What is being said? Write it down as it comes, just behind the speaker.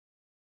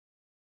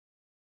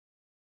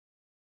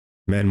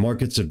Man,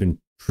 markets have been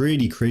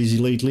pretty crazy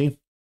lately.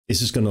 Is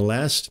this going to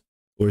last,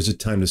 or is it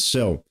time to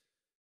sell?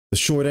 The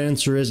short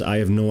answer is I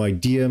have no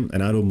idea,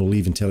 and I don't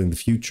believe in telling the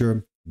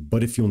future.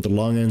 But if you want the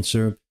long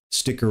answer,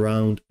 stick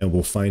around and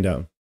we'll find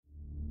out.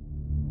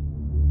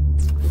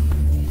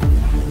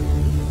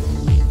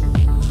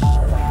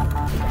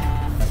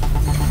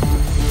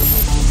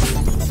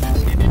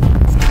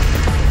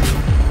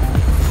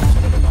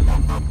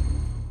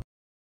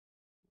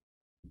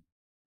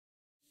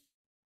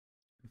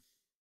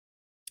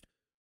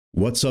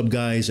 What's up,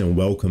 guys, and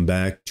welcome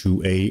back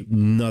to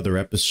another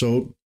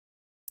episode.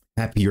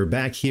 Happy you're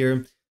back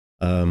here.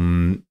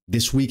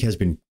 This week has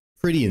been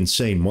pretty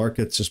insane.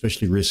 Markets,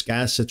 especially risk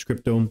assets,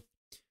 crypto,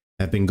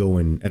 have been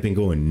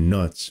going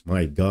nuts.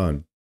 My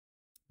God.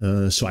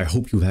 So I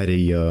hope you've had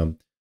a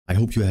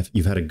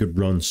good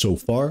run so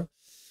far.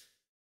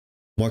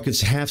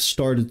 Markets have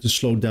started to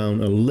slow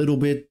down a little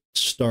bit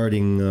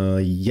starting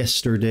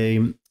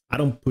yesterday. I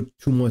don't put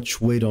too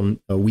much weight on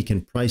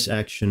weekend price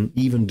action,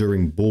 even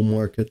during bull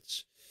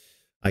markets.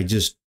 I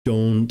just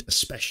don't,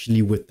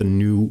 especially with the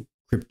new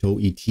crypto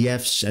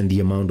ETFs and the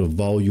amount of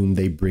volume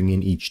they bring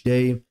in each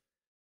day.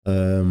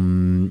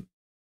 I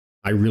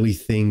really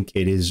think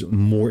it is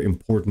more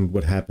important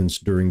what happens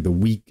during the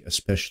week,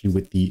 especially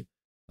with the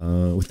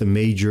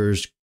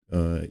majors,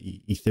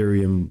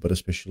 Ethereum, but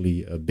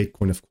especially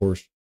Bitcoin, of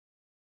course.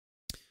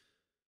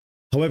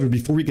 However,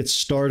 before we get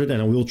started,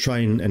 and I will try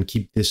and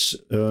keep this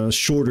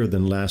shorter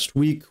than last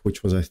week,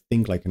 which was, I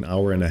think, like an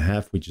hour and a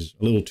half, which is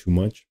a little too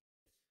much.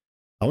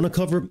 I want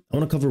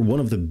to cover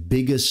one of the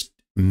biggest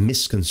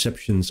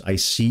misconceptions I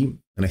see,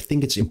 and I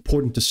think it's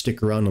important to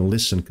stick around and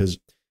listen, because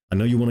I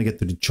know you want to get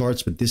to the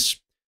charts, but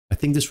I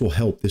think this will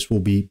help. This will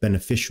be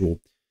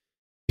beneficial,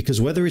 because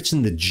whether it's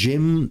in the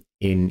gym,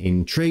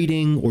 in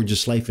trading, or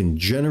just life in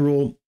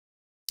general,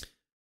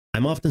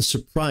 I'm often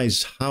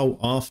surprised how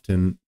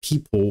often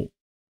people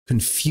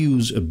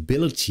confuse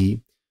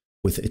ability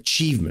with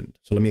achievement.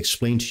 So let me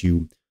explain to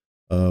you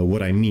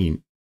what I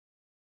mean.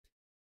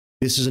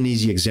 This is an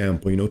easy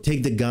example. You know,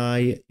 take the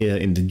guy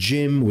in the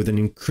gym with an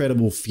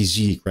incredible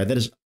physique, right? That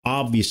is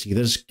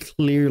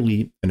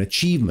clearly an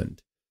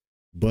achievement.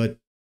 But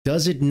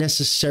does it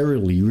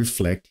necessarily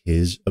reflect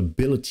his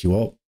ability?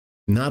 Well,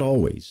 not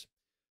always.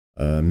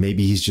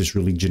 Maybe he's just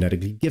really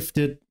genetically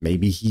gifted.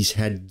 Maybe he's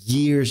had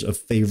years of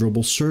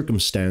favorable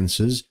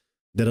circumstances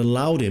that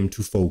allowed him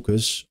to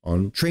focus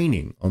on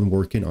training, on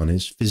working on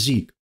his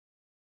physique.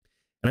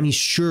 And I mean,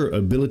 sure,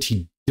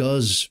 ability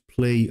does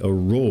play a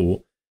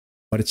role,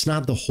 but it's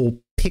not the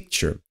whole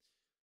picture.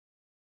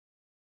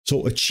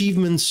 So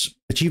achievements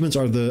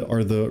are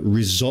the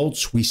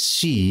results we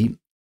see,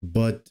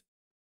 but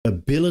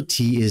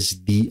ability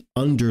is the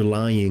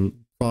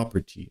underlying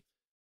property.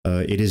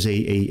 It is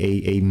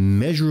a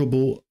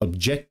measurable,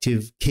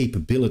 objective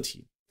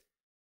capability.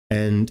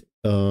 And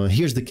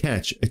here's the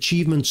catch.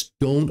 Achievements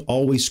don't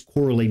always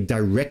correlate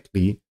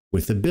directly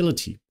with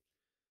ability.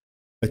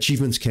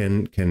 Achievements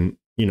can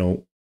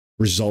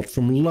result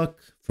from luck,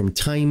 from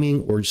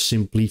timing, or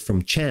simply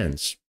from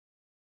chance.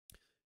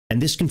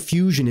 And this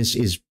confusion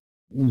is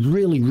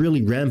really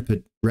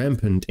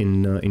rampant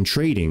in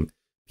trading.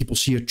 People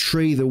see a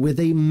trader with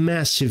a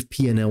massive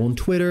P&L on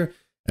Twitter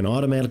and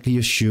automatically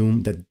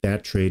assume that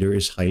that trader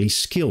is highly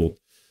skilled.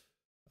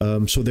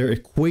 So they're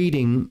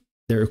equating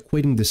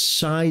the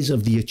size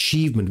of the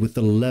achievement with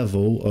the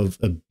level of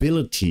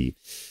ability.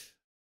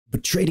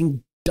 But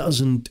trading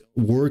doesn't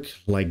work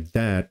like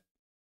that,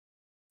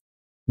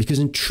 because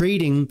in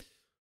trading,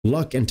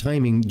 luck and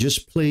timing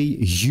just play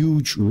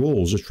huge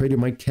roles. A trader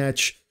might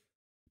catch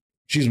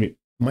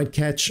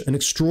an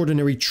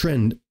extraordinary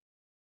trend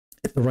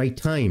at the right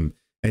time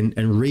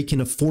and rake in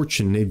a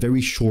fortune in a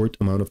very short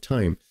amount of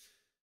time.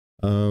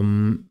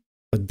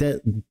 But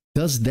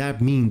does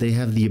that mean they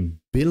have the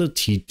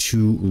ability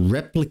to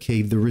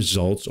replicate the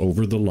results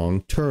over the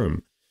long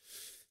term?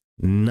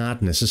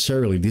 Not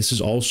necessarily. This is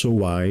also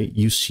why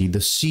you see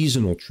the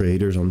seasonal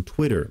traders on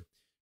Twitter,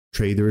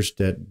 traders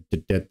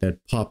that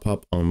pop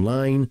up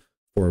online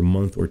for a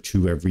month or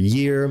two every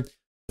year,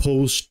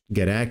 post,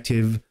 get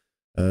active.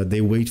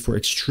 They wait for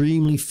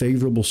extremely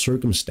favorable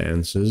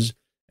circumstances,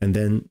 and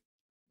then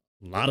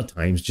a lot of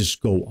times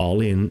just go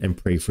all in and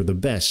pray for the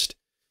best.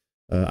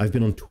 I've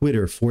been on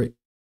Twitter for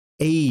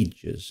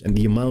ages, and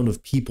the amount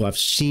of people I've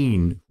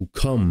seen who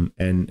come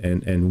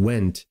and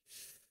went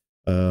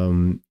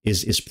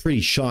is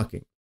pretty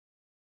shocking.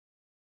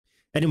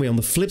 Anyway, on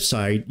the flip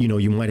side,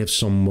 you might have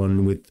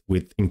someone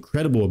with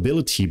incredible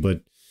ability,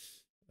 but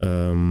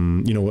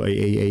in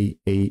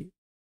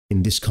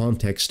this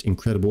context,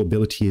 incredible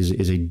ability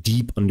is a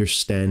deep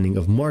understanding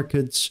of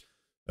markets,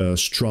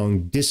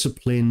 strong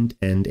discipline,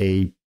 and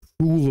a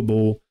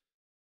provable,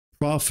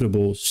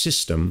 profitable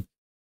system.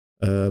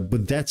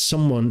 But that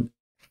someone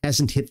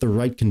hasn't hit the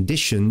right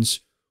conditions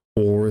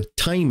or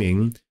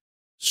timing,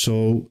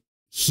 so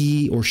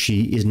he or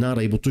she is not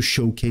able to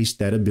showcase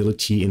that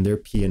ability in their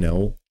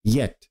P&L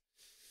yet.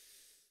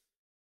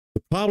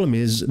 The problem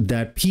is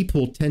that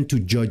people tend to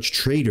judge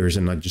traders,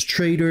 and not just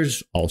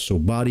traders, also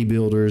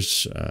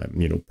bodybuilders,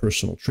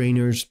 personal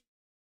trainers,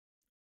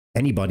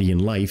 anybody in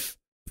life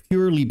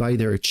purely by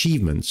their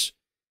achievements.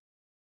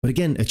 But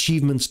again,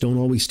 achievements don't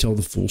always tell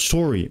the full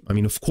story. I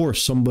mean, of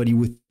course, somebody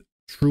with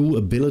true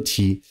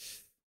ability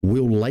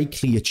will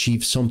likely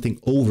achieve something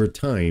over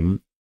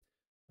time,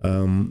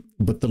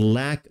 but the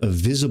lack of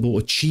visible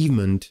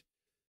achievement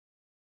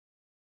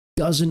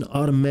doesn't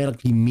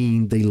automatically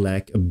mean they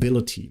lack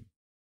ability.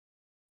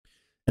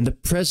 And the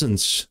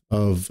presence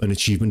of an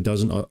achievement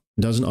doesn't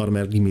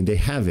automatically mean they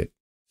have it.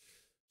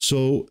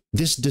 So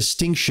this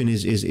distinction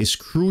is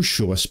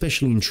crucial,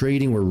 especially in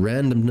trading where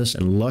randomness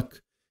and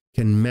luck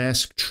can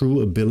mask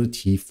true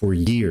ability for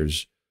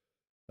years.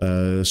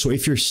 So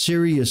if you're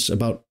serious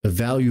about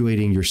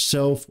evaluating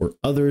yourself or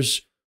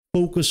others,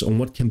 focus on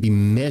what can be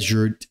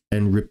measured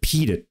and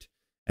repeated,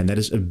 and that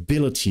is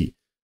ability.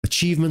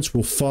 Achievements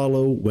will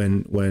follow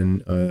when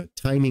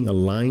timing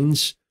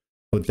aligns,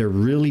 but they're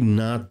really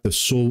not the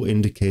sole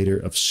indicator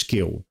of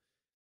skill.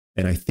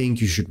 And I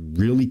think you should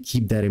really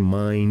keep that in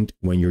mind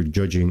when you're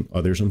judging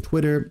others on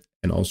Twitter,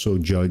 and also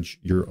judge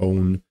your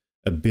own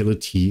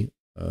ability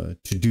to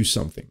do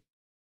something.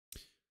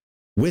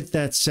 With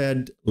that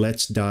said,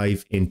 let's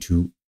dive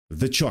into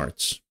the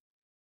charts.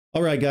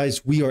 All right,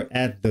 guys, we are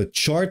at the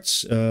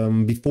charts.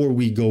 Before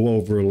we go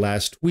over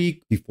last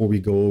week, before we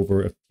go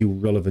over a few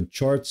relevant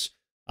charts,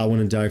 I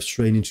want to dive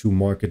straight into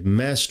market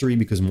mastery,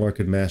 because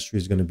market mastery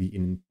is going to be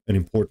an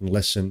important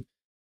lesson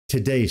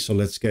today. So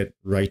let's get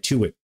right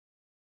to it.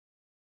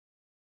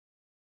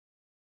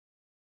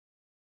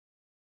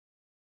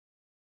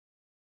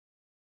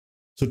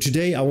 So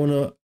today I want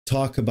to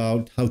talk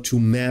about how to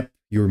map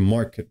your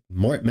market.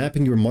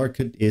 Mapping your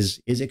market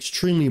is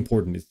extremely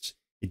important.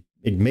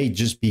 It may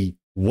just be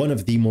one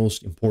of the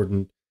most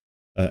important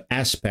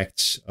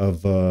aspects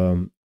of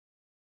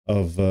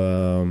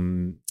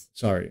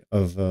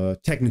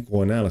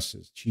technical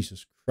analysis.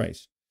 Jesus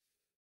Christ.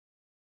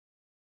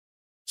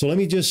 So let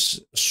me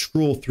just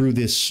scroll through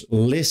this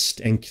list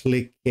and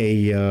click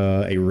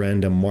a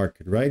random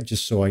market, right?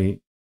 Just so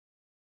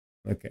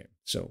okay.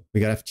 So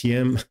we got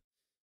FTM.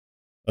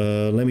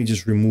 Let me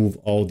just remove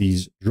all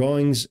these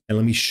drawings and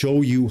let me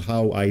show you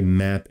how I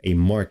map a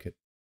market.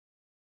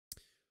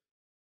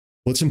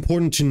 What's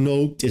important to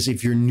note is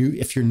if you're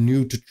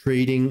new to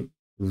trading,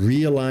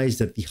 realize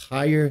that the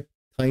higher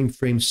time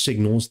frame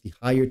signals, the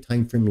higher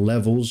time frame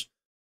levels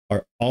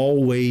are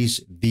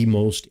always the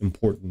most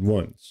important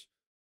ones.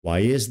 Why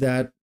is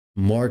that?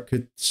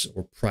 Markets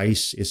or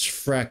price is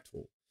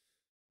fractal.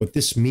 What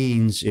this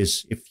means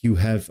is if you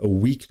have a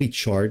weekly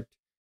chart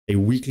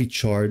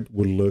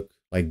would look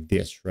like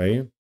this,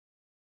 right?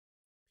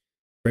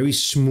 Very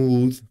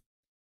smooth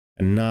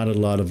and not a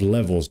lot of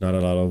levels, not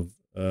a lot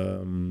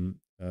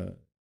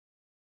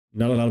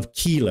of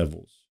key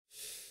levels.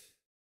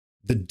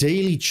 The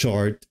daily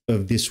chart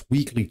of this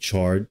weekly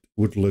chart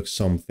would look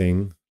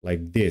something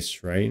like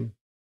this, right?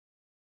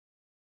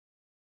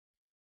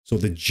 So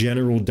the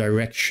general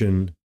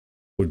direction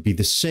would be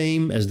the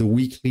same as the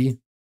weekly,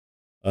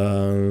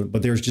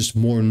 but there's just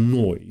more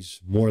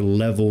noise, more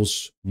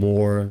levels,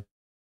 more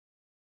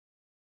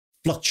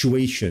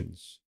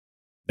fluctuations.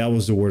 That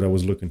was the word I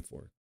was looking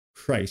for.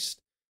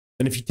 Christ.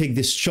 And if you take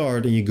this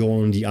chart and you go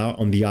on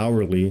the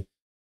hourly,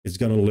 it's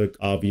going to look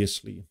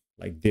obviously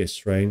like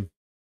this, right?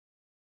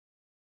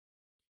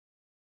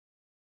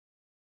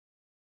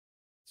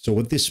 So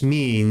what this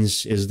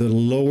means is the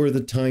lower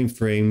the time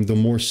frame, the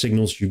more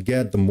signals you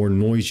get, the more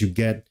noise you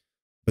get,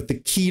 but the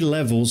key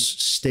levels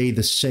stay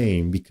the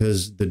same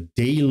because the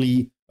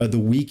daily or the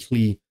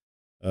weekly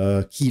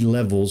key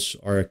levels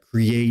are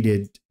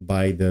created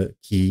by the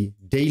key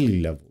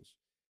daily levels,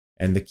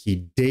 and the key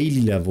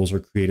daily levels are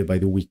created by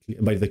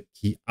the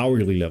key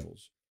hourly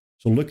levels.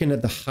 So looking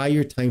at the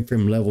higher time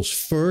frame levels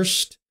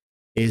first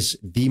is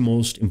the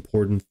most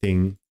important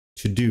thing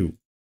to do.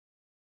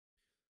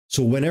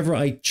 So whenever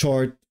I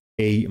chart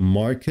a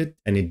market,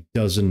 and it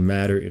doesn't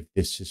matter if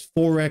this is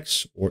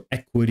Forex or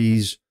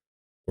equities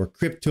or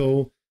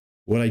crypto,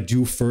 what I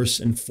do first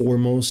and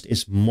foremost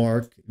is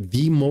mark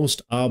the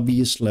most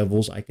obvious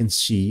levels I can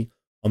see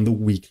on the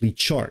weekly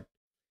chart,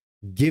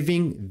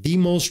 giving the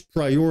most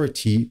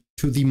priority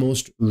to the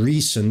most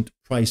recent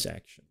price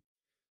action.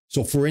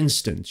 So for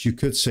instance, you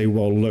could say,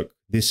 well, look,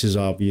 this is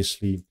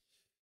obviously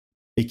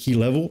a key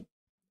level,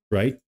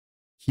 right?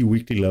 Key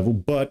weekly level,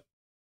 but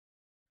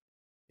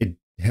it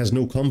has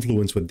no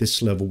confluence with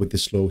this level, with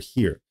this low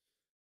here.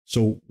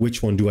 So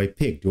which one do I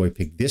pick? Do I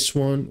pick this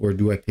one or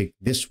do I pick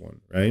this one,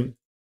 right?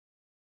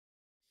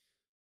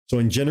 So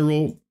in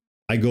general,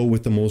 I go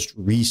with the most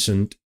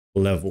recent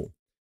level.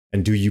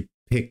 And do you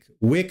pick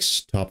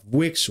wicks, top of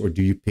wicks, or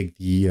do you pick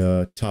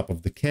the top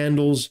of the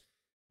candles?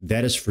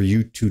 That is for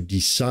you to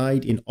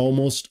decide. In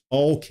almost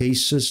all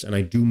cases, and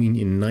I do mean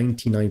in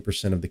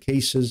 99% of the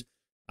cases,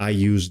 I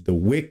use the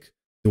wick.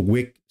 The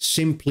wick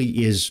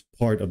simply is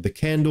part of the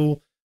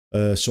candle,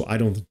 so I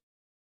don't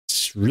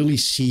really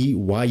see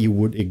why you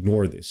would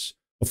ignore this.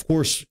 Of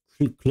course,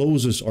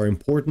 closes are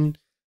important,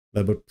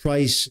 but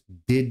price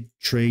did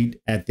trade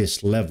at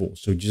this level,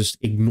 so just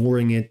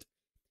ignoring it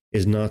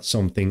is not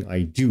something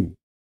I do.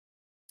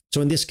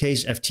 So in this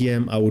case,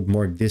 FTM, I would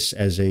mark this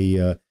as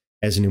a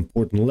as an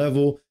important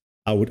level.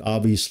 I would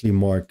obviously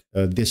mark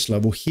this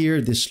level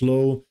here. This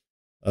low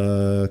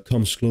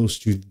comes close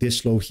to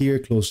this low here,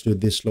 close to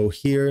this low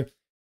here,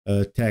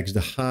 tags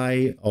the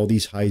high, all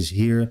these highs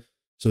here.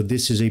 So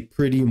this is a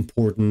pretty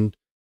important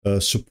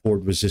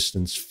support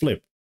resistance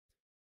flip.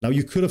 Now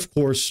you could of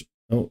course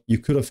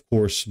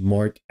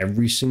mark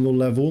every single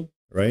level,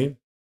 right?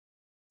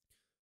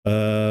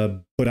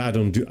 But I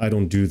don't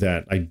do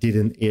that. I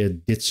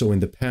did so in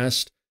the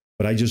past,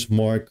 but I just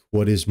mark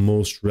what is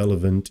most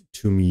relevant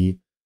to me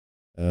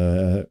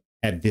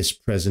at this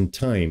present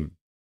time.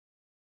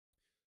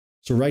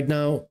 So right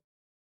now,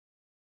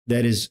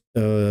 that is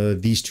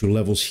these two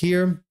levels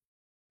here.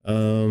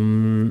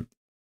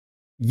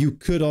 You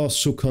could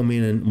also come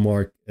in and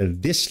mark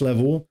this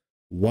level.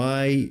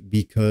 Why?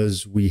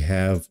 Because we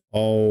have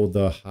all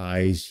the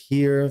highs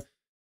here.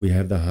 We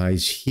have the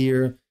highs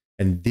here.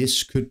 And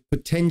this could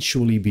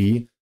potentially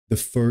be the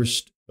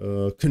first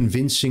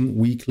convincing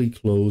weekly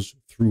close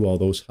through all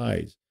those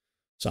highs.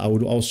 So I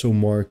would also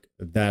mark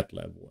that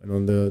level. And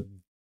on the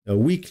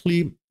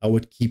weekly, I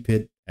would keep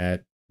it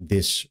at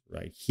this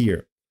right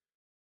here.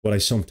 What I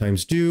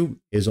sometimes do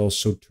is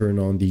also turn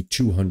on the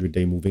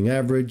 200-day moving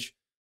average.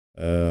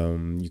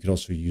 You could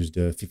also use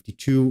the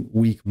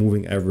 52-week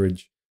moving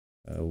average,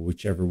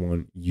 whichever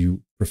one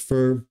you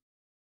prefer.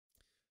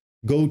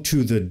 Go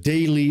to the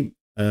daily,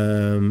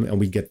 and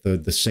we get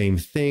the same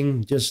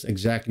thing, just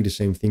exactly the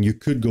same thing. You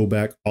could go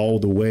back all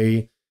the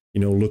way, you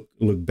know,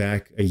 look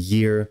back a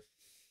year.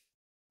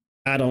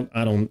 I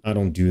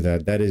don't do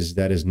that. That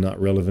is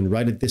not relevant.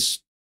 Right at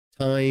this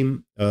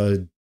time,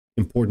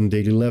 important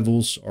daily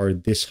levels are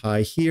this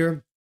high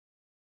here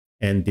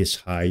and this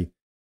high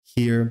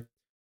here.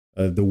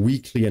 The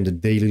weekly and the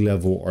daily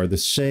level are the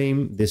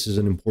same. This is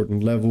an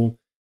important level.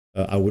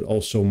 I would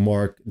also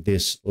mark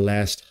this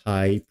last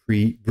high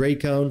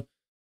pre-breakout.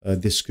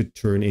 This could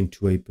turn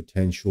into a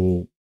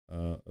potential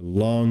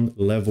long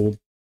level,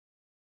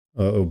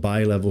 or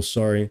buy level,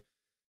 sorry.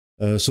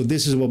 So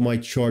this is what my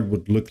chart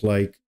would look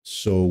like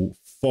so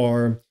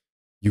far.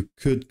 You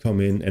could come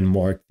in and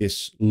mark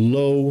this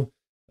low,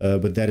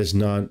 but that is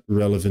not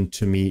relevant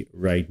to me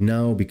right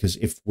now, because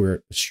if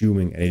we're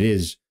assuming, and it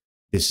is,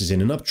 this is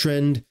in an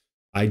uptrend,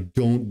 I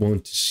don't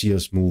want to see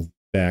us move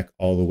back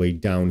all the way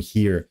down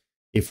here.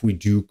 If we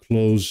do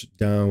close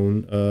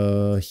down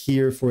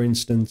here, for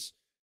instance,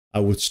 I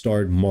would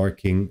start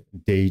marking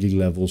daily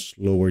levels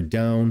lower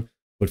down.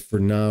 But for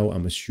now,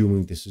 I'm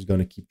assuming this is going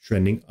to keep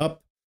trending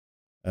up.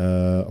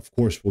 Of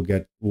course, we'll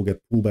get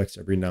pullbacks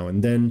every now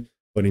and then,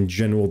 but in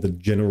general, the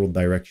general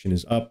direction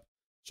is up.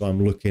 So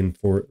I'm looking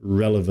for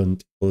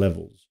relevant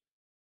levels.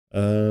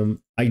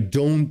 I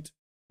don't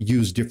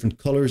use different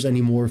colors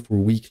anymore for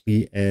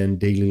weekly and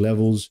daily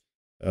levels.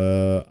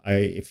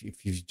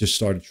 If you've just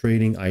started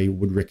trading, I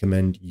would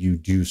recommend you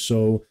do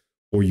so,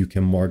 or you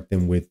can mark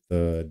them with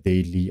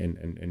daily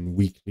and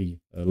weekly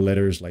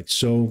letters like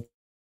so.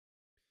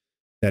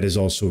 That is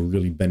also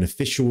really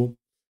beneficial.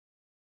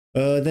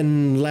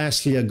 Then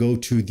lastly, I go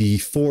to the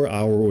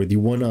 4-hour or the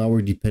 1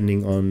 hour,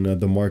 depending on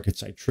the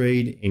markets I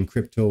trade. In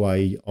crypto,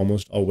 I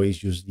almost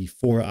always use the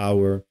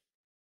 4-hour,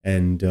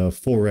 and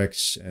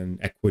Forex and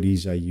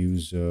equities I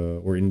use,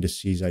 or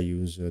indices, I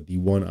use the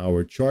 1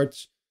 hour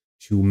charts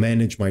to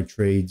manage my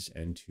trades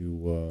and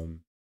to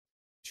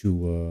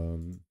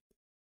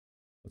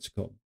what's it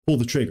called? Pull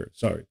the trigger.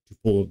 Sorry, to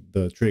pull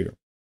the trigger.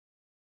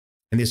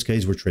 In this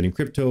case, we're trading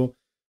crypto,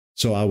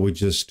 so I would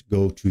just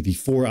go to the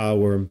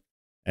 4-hour,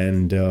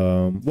 and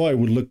well, it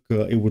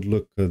would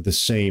look the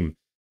same.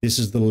 This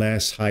is the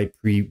last high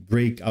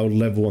pre-breakout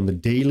level on the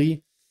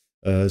daily,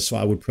 so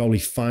I would probably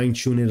fine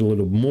tune it a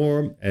little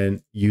more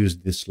and use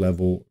this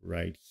level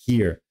right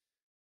here.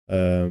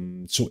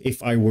 So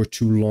if I were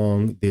to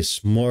long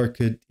this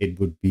market, it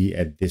would be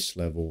at this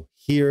level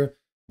here.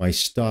 My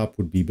stop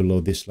would be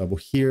below this level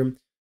here.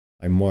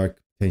 I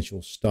mark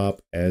potential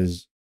stop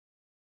as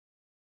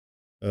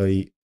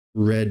a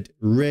red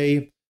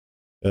ray.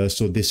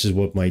 So this is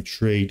what my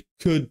trade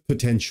could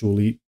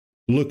potentially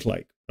look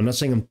like. I'm not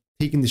saying I'm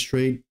taking this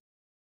trade.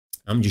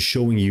 I'm just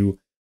showing you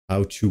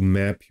how to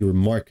map your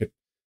market.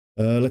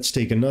 Let's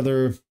take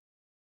another,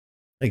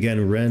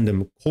 again,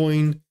 random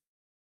coin.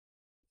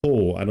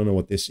 Oh, I don't know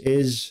what this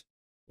is.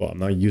 Well, I'm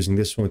not using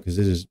this one because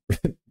this is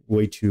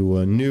way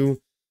too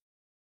new.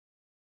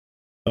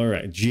 All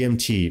right,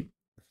 GMT.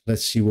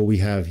 Let's see what we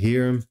have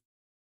here.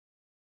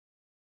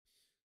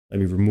 Let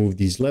me remove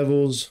these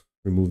levels,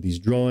 remove these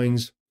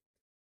drawings.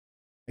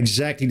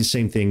 Exactly the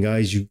same thing,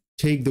 guys. You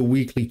take the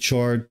weekly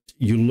chart,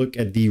 you look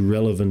at the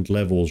relevant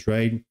levels,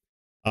 right?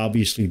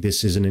 Obviously,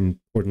 this is an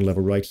important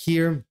level right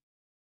here.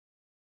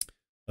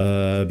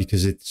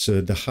 Because it's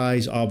the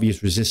highs,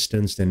 obvious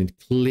resistance, then it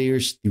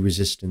clears the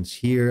resistance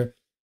here.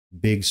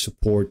 Big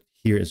support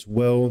here as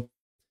well.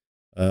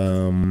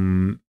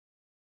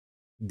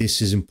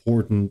 This is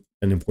important,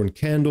 an important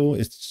candle.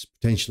 It's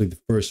potentially the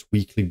first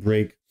weekly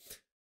break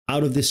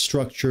out of this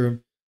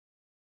structure.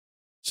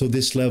 So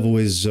this level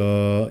is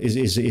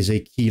a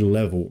key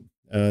level.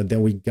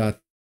 Then we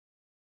got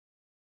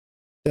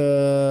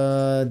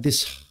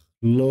this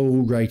low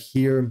right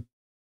here.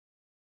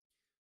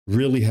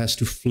 really has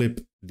to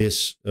flip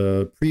this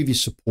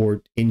previous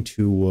support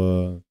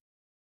into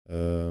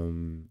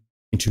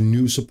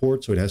new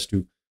support. So it has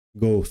to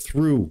go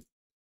through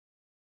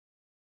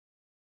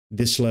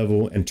this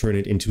level and turn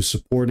it into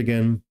support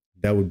again.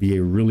 That would be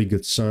a really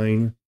good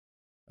sign.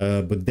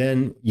 But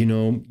then, you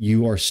know,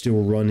 you are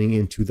still running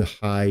into the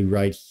high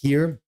right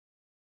here.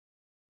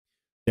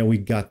 Then we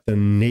got the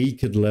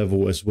naked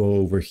level as well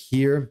over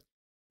here,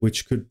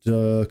 which could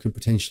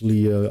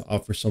potentially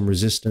offer some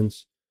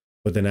resistance.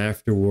 But then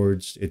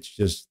afterwards, it's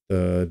just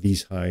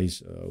these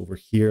highs over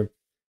here.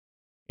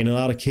 In a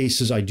lot of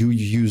cases, I do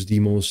use the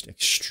most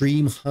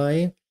extreme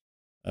high,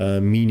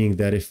 meaning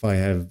that if I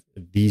have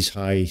these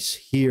highs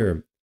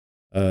here,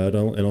 and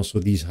also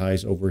these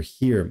highs over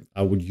here,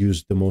 I would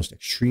use the most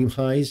extreme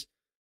highs.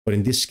 But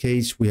in this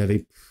case, we have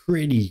a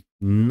pretty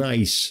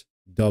nice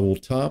double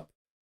top.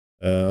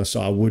 So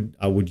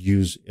I would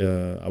use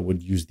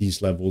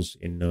these levels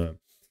in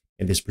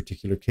this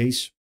particular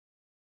case.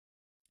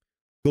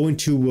 Going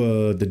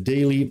to the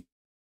daily,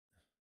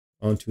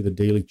 onto the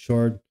daily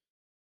chart.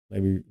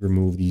 Let me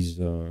remove these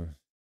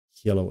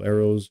yellow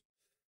arrows.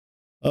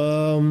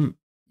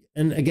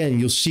 And again,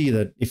 you'll see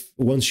that if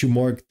once you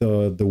mark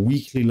the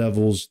weekly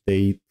levels,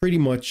 they pretty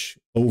much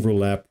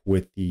overlap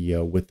with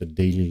the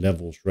daily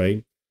levels,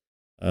 right?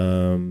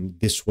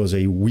 This was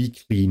a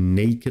weekly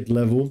naked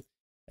level.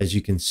 As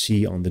you can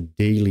see on the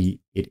daily,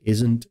 it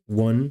isn't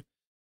one.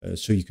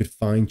 So you could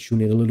fine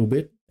tune it a little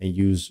bit and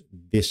use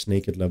this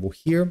naked level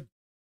here,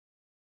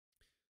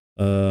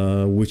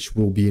 which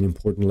will be an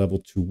important level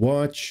to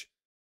watch.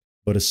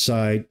 But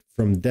aside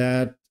from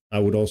that, I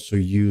would also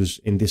use,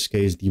 in this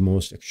case, the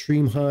most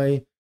extreme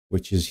high,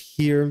 which is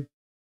here.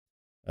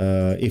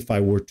 If I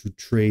were to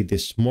trade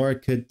this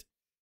market,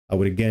 I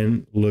would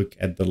again look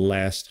at the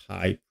last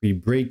high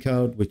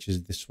pre-breakout, which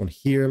is this one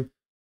here.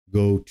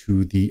 Go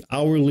to the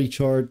hourly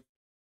chart,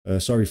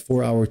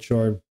 4-hour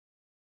chart.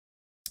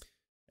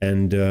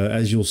 And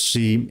as you'll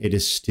see, it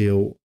is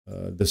still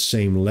the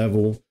same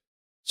level.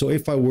 So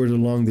if I were to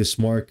long this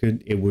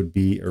market, it would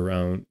be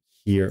around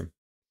here.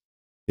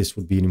 This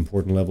would be an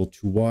important level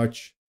to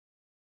watch.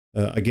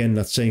 Again,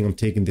 not saying I'm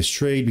taking this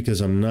trade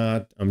because I'm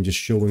not. I'm just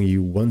showing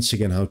you once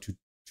again how to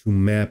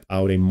map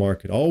out a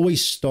market.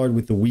 Always start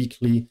with the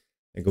weekly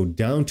and go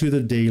down to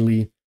the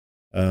daily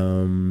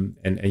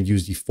and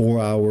use the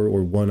 4-hour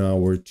or 1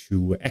 hour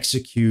to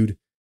execute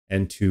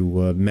and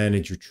to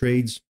manage your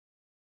trades.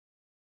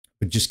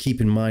 But just keep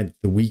in mind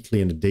that the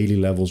weekly and the daily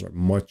levels are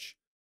much,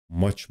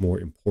 much more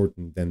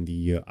important than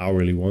the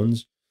hourly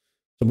ones.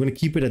 So I'm going to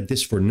keep it at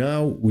this for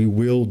now. We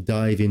will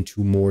dive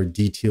into more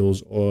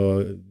details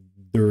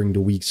during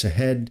the weeks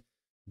ahead,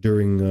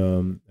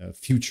 during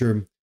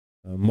future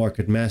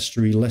market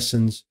mastery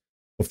lessons.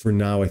 But for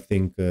now, I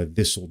think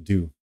this will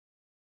do.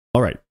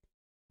 All right.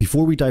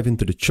 Before we dive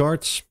into the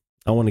charts,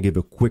 I want to give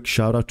a quick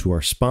shout out to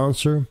our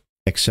sponsor,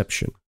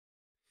 Exception.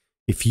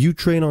 If you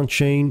trade on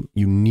chain,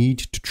 you need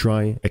to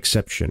try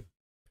Exception.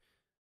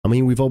 I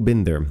mean, we've all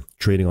been there,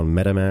 trading on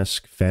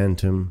MetaMask,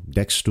 Phantom,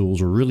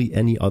 Dextools, or really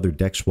any other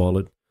DEX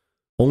wallet,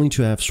 only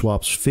to have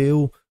swaps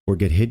fail or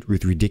get hit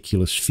with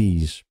ridiculous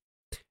fees.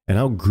 And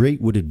how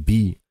great would it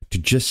be to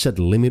just set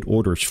limit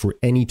orders for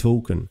any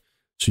token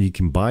so you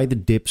can buy the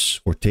dips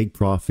or take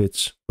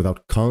profits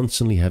without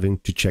constantly having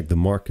to check the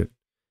market?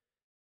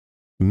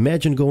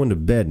 Imagine going to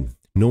bed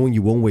knowing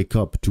you won't wake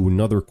up to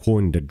another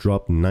coin that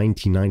dropped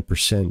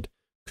 99%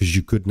 because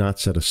you could not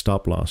set a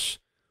stop loss,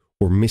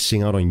 or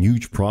missing out on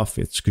huge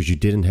profits because you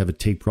didn't have a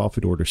take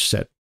profit order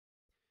set.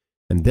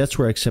 And that's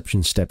where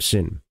Exception steps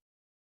in.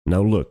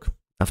 Now look,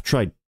 I've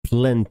tried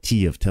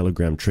plenty of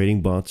Telegram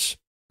trading bots,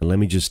 and let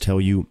me just tell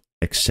you,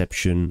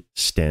 Exception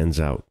stands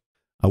out.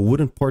 I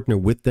wouldn't partner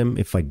with them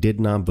if I did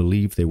not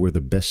believe they were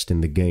the best in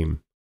the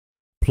game.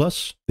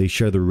 Plus, they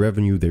share the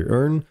revenue they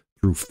earn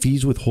through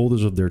fees with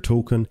holders of their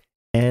token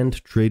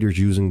and traders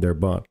using their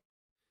bot.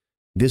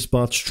 This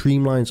bot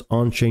streamlines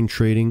on-chain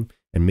trading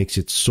and makes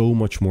it so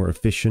much more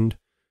efficient,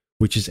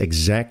 which is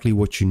exactly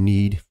what you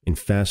need in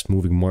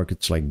fast-moving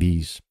markets like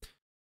these.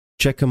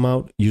 Check them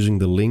out using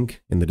the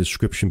link in the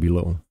description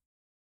below.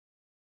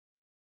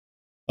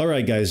 All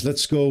right, guys,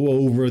 let's go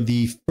over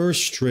the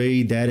first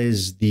trade. That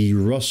is the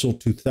Russel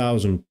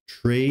 2000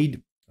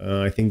 trade.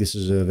 I think this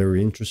is a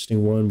very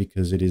interesting one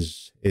because it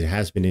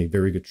has been a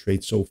very good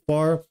trade so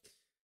far.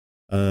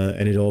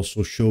 And it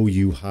also shows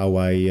you how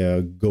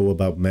I go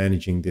about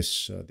managing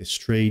this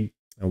trade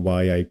and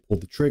why I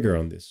pulled the trigger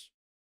on this.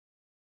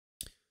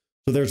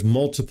 So there's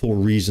multiple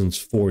reasons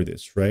for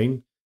this,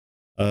 right?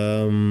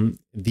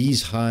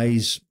 These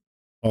highs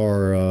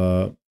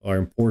are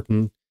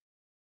important,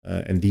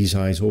 and these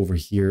highs over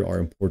here are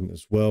important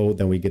as well.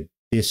 Then we get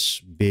this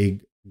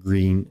big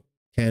green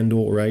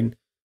candle, right?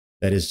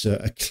 That is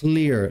a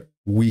clear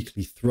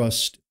weekly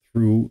thrust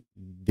through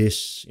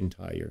this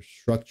entire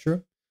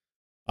structure.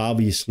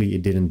 Obviously,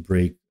 it didn't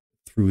break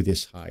through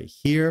this high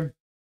here,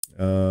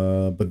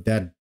 but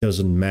that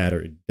doesn't matter.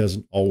 It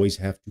doesn't always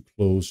have to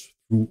close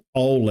through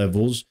all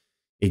levels.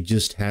 It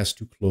just has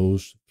to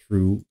close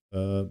through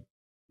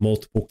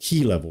multiple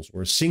key levels,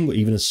 or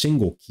even a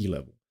single key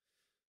level.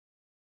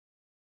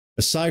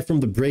 Aside from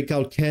the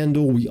breakout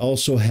candle, we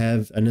also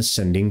have an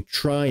ascending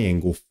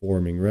triangle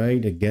forming,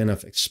 right? Again,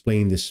 I've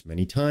explained this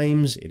many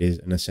times. It is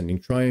an ascending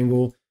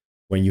triangle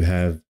when you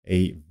have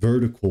a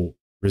vertical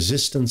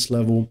resistance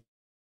level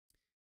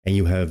and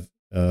you have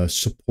a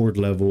support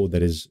level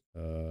that is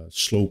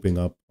sloping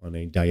up on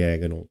a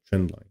diagonal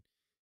trend line,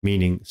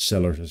 meaning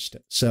sellers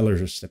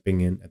are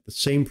stepping in at the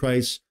same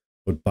price,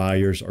 but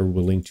buyers are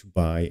willing to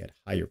buy at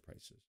higher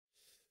prices.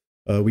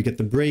 We get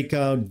the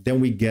breakout, then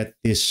we get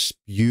this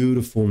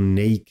beautiful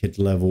naked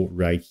level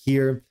right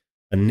here.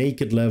 A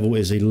naked level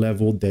is a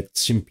level that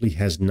simply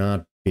has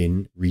not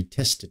been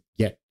retested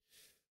yet.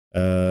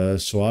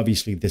 So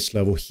obviously this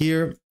level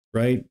here,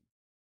 right?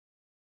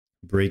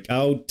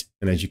 Breakout,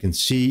 and as you can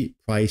see,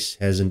 price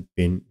hasn't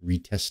been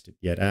retested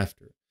yet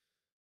after.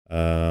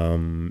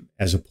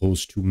 As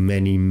opposed to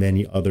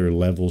many other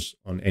levels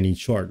on any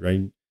chart,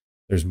 right?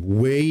 There's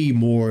way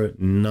more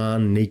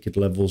non-naked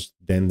levels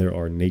than there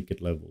are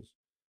naked levels.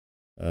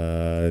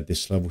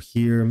 This level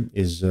here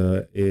is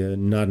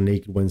not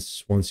naked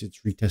once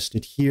it's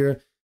retested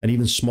here, and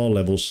even small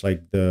levels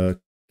like the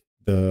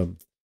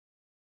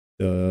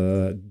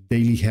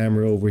daily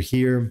hammer over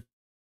here,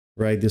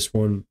 right? This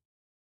one,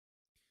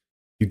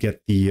 you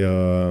get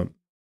the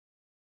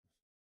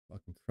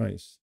fucking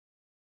Christ.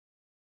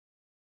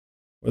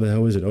 Where the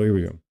hell is it? Oh, here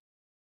we go.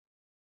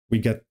 We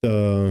get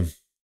the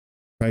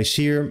price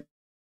here,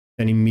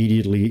 and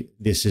immediately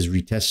this is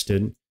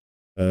retested,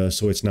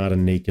 so it's not a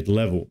naked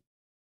level.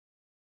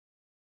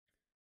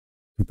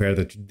 Compare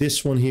that to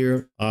this one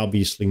here,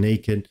 obviously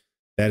naked.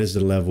 That is the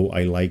level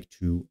I like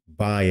to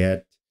buy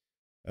at.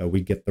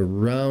 We get the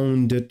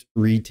rounded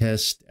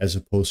retest as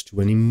opposed to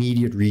an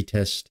immediate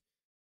retest.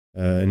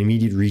 An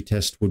immediate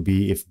retest would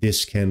be if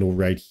this candle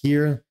right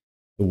here,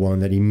 the one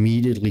that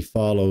immediately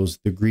follows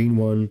the green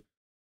one,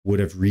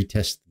 would have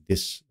retested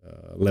this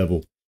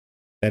level.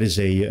 That is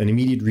an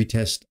immediate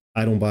retest.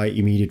 I don't buy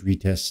immediate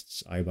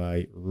retests. I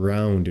buy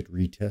rounded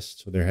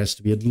retests. So there has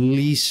to be at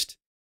least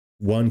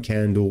one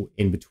candle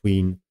in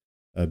between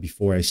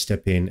before I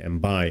step in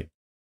and buy.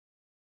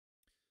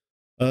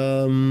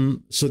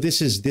 So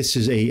this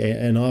is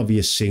an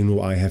obvious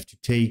signal I have to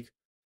take.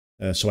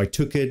 So I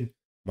took it.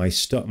 My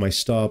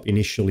stop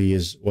initially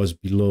was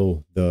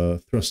below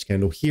the thrust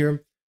candle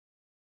here.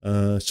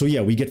 So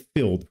yeah, we get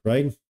filled,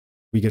 right?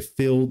 We get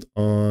filled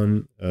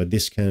on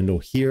this candle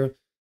here,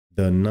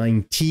 the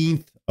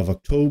 19th of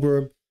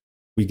October.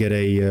 We get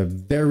a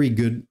very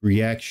good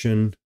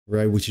reaction,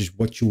 right? Which is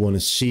what you want to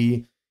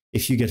see.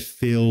 If you get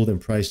filled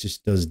and price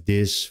just does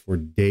this for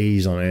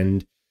days on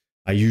end,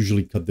 I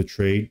usually cut the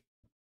trade.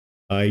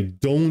 I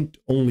don't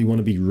only want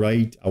to be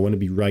right, I want to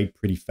be right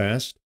pretty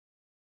fast.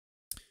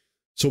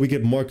 So we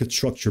get market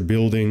structure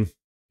building.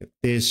 At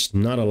this,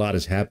 not a lot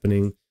is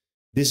happening.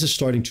 This is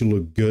starting to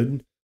look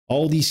good.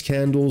 All these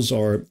candles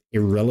are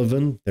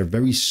irrelevant. They're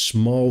very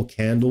small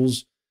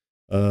candles.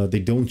 They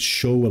don't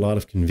show a lot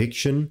of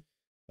conviction.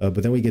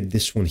 But then we get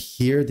this one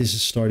here. This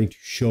is starting to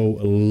show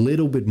a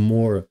little bit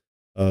more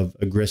of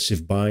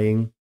aggressive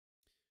buying.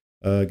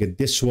 Get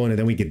this one, and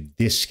then we get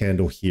this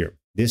candle here.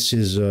 This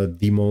is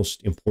the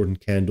most important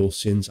candle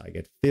since I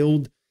get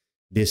filled.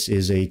 This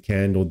is a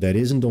candle that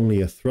isn't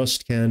only a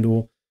thrust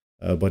candle,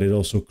 but it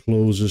also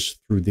closes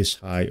through this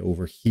high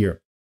over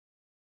here.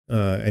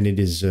 And it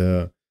is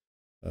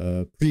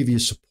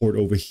previous support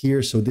over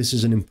here. So this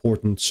is an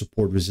important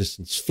support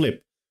resistance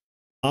flip.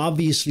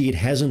 Obviously, it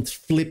hasn't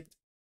flipped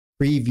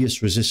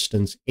previous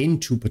resistance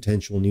into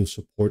potential new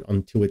support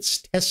until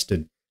it's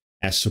tested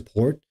as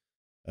support,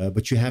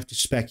 but you have to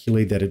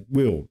speculate that it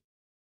will.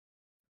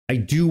 I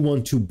do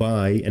want to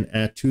buy and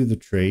add to the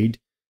trade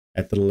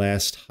at the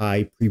last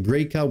high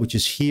pre-breakout, which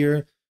is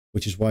here,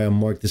 which is why I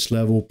marked this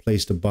level,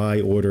 placed a buy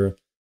order.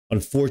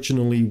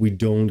 Unfortunately, we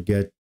don't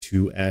get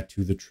to add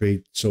to the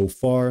trade so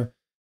far.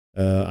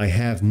 I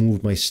have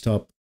moved my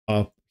stop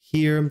up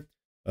here,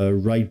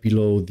 right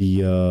below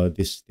the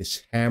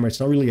this hammer. It's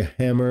not really a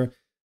hammer.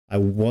 I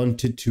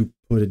wanted to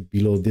put it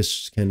below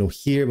this candle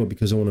here, but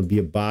because I want to be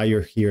a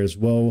buyer here as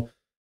well,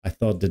 I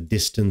thought the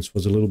distance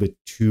was a little bit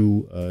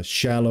too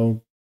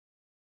shallow.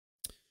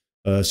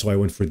 So I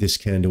went for this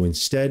candle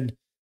instead.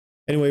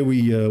 Anyway,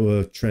 we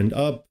trend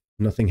up,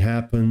 nothing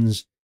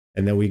happens.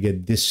 And then we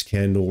get this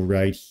candle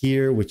right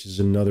here, which is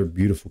another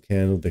beautiful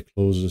candle that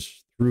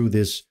closes through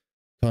this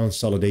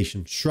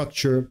consolidation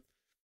structure.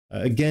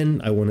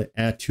 Again, I want to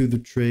add to the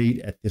trade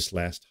at this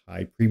last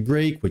high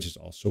pre-break, which is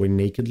also a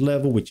naked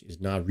level, which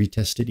is not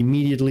retested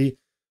immediately.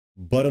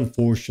 But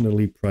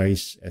unfortunately,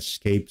 price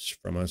escapes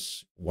from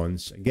us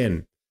once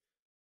again.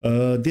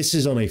 This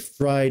is on a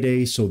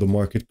Friday, so the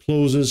market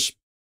closes.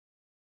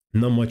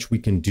 Not much we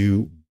can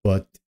do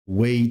but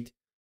wait.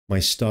 My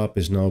stop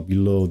is now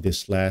below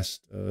this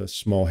last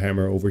small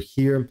hammer over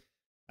here.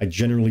 I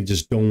generally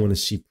just don't want to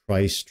see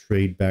price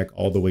trade back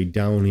all the way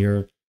down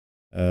here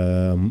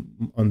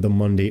on the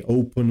Monday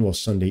open or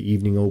Sunday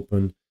evening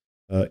open.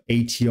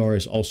 ATR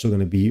is also going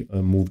to be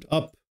moved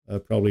up,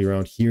 probably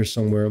around here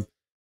somewhere.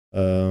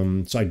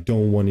 So I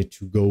don't want it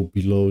to go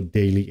below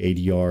daily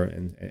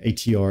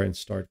ATR and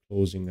start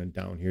closing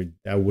down here.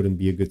 That wouldn't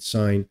be a good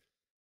sign.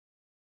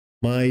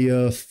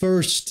 My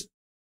first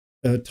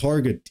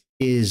target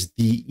is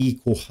the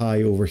equal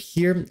high over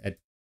here at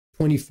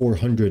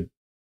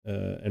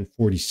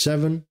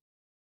 2447.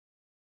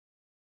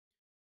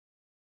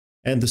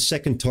 And the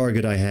second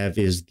target I have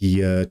is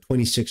the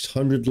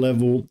 2600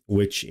 level,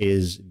 which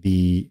is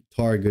the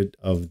target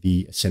of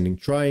the ascending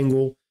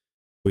triangle,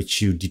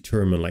 which you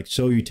determine like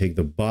so. You take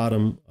the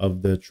bottom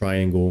of the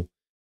triangle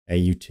and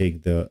you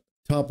take the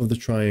top of the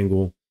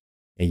triangle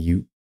and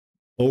you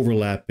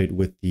overlap it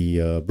with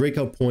the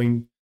breakout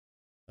point,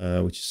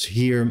 which is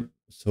here.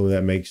 So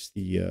that makes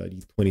the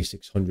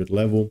 2600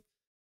 level.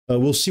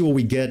 We'll see what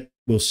we get.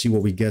 We'll see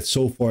what we get.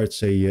 So far,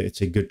 it's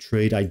a good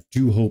trade. I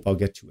do hope I'll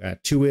get to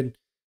add to it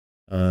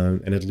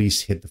and at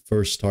least hit the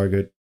first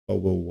target. But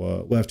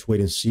we'll have to wait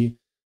and see.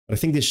 But I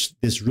think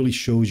this really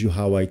shows you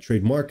how I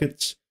trade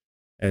markets,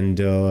 and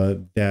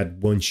that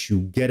once you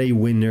get a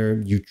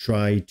winner, you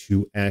try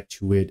to add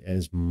to it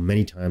as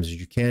many times as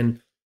you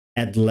can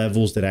at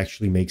levels that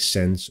actually make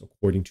sense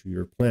according to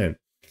your plan.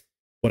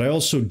 What I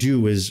also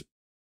do is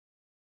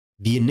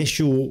the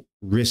initial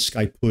risk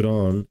I put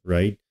on,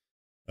 right,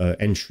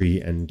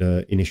 entry and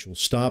initial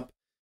stop,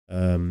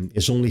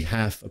 is only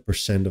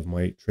 0.5% of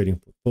my trading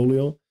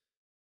portfolio.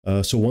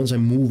 So once I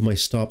move my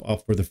stop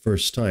up for the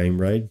first time,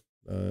 right,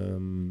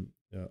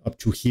 up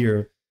to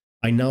here,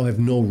 I now have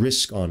no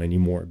risk on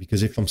anymore,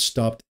 because if I'm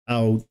stopped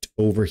out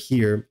over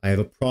here, I have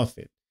a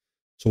profit.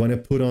 So when I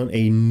put on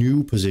a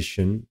new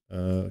position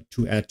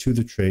to add to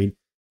the trade,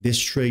 this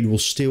trade will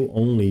still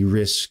only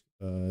risk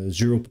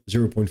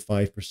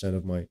 0.5%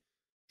 of my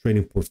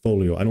trading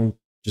portfolio. I don't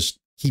just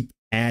keep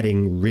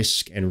adding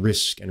risk and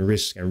risk and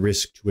risk and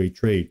risk to a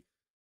trade.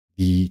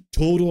 The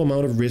total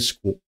amount of risk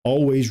will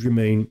always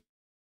remain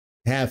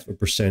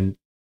 0.5%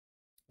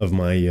 of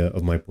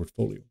my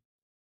portfolio.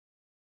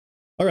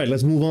 All right,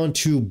 let's move on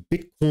to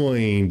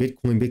Bitcoin.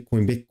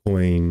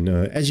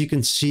 As you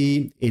can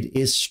see, it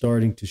is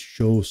starting to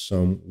show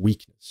some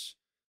weakness,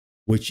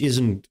 which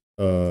isn't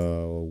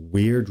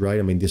weird, right?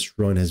 I mean, this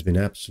run has been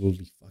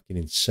absolutely fucking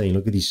insane.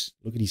 Look at these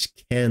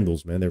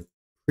candles, man. They're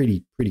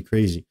pretty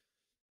crazy.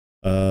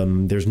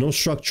 There's no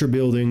structure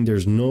building.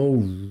 There's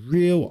no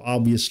real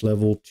obvious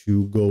level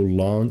to go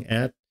long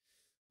at.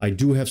 I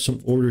do have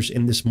some orders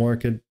in this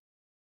market.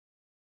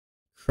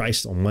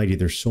 Christ almighty,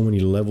 there's so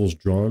many levels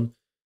drawn.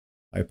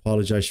 I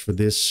apologize for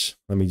this.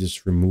 Let me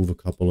just remove a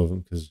couple of them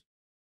because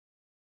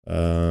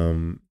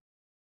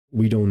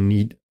we don't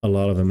need a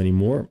lot of them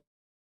anymore.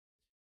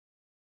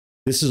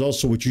 This is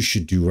also what you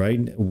should do,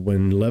 right?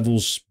 When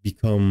levels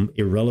become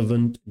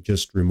irrelevant,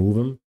 just remove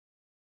them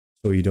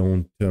so you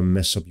don't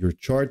mess up your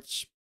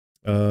charts.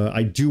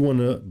 I do want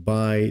to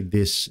buy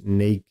this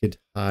naked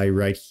high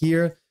right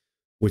here,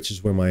 which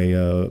is where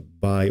my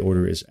buy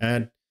order is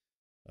at.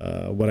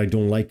 What I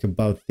don't like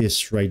about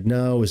this right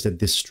now is that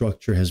this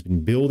structure has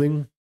been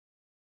building,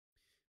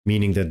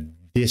 meaning that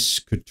this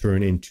could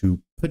turn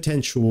into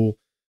potential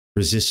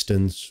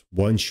resistance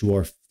once you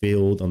are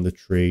filled on the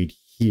trade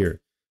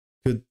here.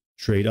 Could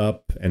trade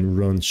up and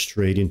run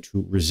straight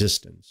into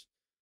resistance.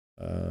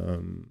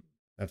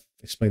 I've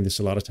explained this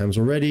a lot of times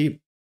already.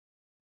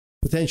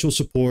 Potential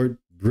support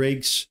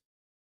breaks,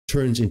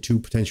 turns into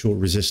potential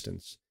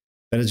resistance.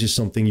 That is just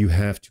something you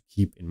have to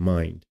keep in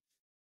mind.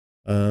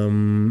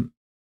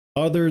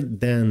 Other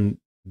than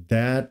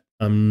that,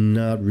 I'm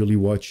not really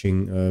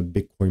watching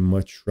Bitcoin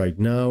much right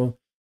now.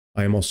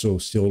 I am also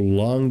still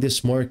long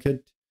this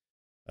market.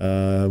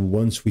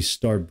 Once we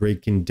start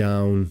breaking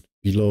down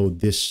below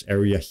this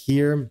area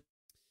here,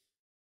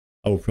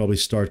 I will probably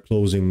start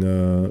closing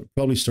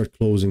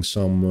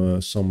some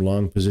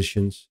long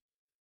positions,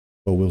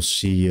 but we'll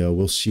see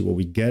what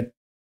we get.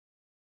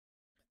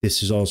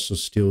 This is also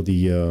still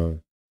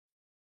the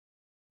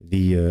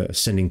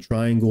ascending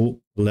triangle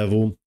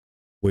level,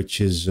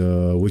 which is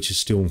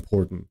still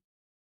important.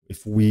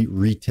 If we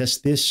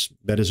retest this,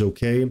 that is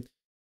okay.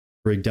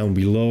 Break down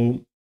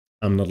below,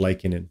 I'm not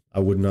liking it.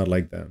 I would not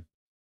like that.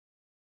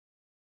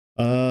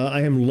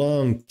 I am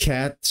long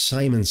cat,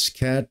 Simon's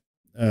cat,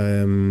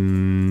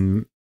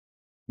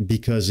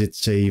 because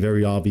it's a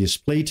very obvious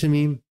play to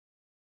me.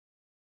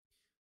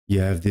 You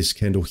have this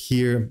candle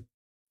here,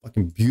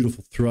 fucking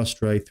beautiful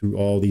thrust right through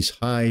all these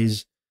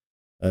highs.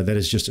 That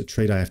is just a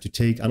trade I have to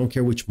take. I don't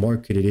care which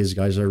market it is,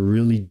 guys. I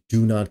really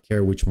do not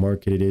care which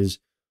market it is.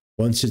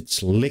 Once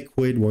it's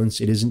liquid, once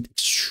it isn't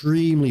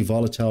extremely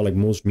volatile like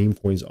most meme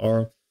coins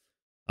are,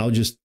 I'll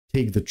just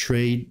take the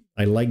trade.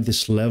 I like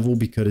this level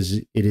because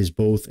it is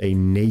both a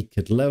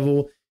naked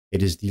level,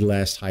 it is the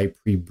last high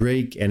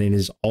pre-break, and it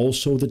is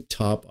also the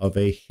top of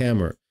a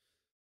hammer.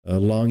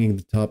 Longing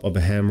the top of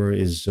a hammer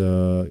is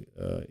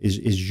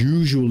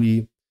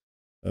usually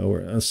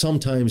or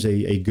sometimes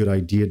a good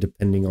idea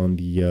depending on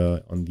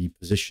the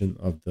position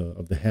of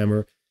the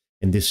hammer.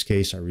 In this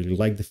case, I really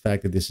like the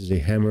fact that this is a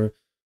hammer,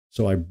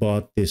 so I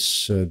bought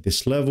this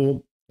this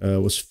level.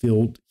 Was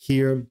filled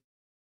here.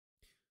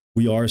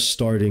 We are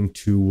starting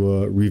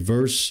to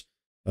reverse.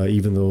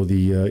 even though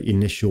the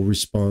initial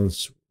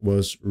response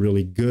was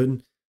really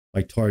good.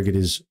 My target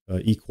is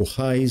equal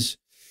highs.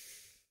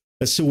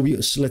 Let's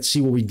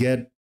see what we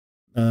get.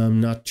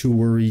 I'm not too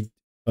worried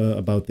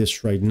about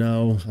this right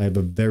now. I have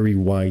a very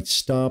wide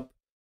stop.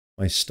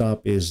 My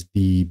stop is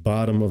the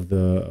bottom of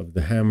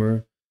the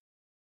hammer.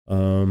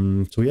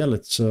 So yeah,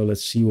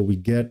 let's see what we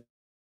get.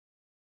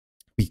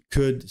 We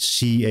could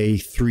see a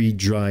 3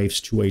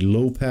 drives to a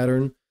low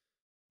pattern.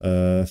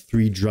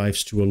 3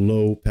 drives to a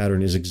low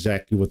pattern is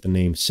exactly what the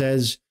name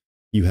says.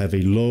 You have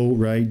a low,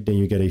 right? Then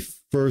you get a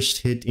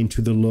first hit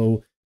into the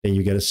low. Then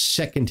you get a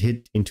second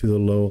hit into the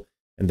low.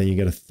 And then you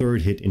get a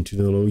third hit into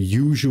the low.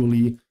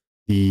 Usually,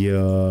 the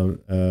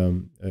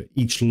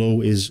each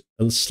low is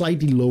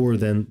slightly lower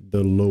than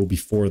the low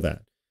before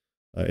that.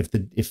 If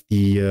the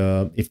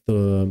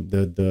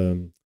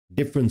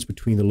difference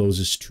between the lows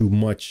is too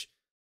much,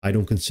 I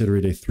don't consider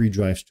it a 3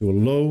 drives to a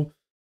low.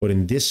 But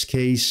in this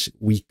case,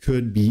 we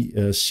could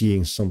be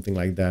seeing something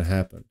like that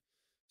happen.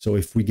 So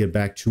if we get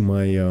back to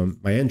my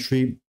my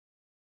entry,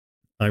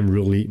 I'm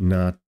really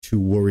not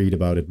too worried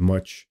about it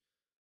much.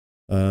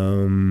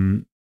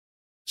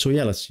 So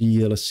yeah, let's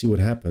see what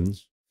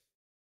happens.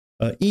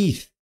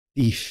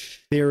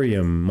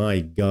 Ethereum, my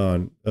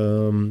God.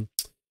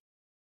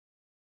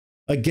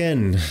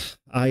 Again,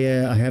 I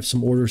have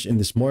some orders in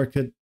this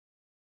market.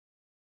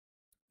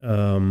 They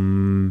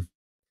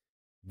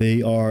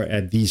are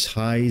at these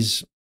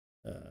highs.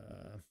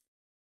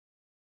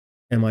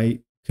 Am I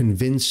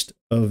convinced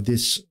of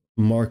this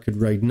market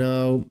right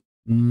now?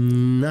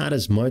 Not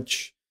as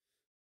much.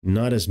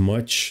 Not as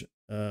much.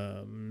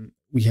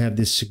 We have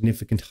this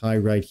significant high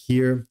right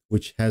here,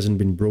 which hasn't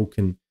been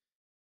broken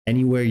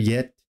anywhere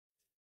yet.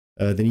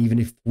 Then even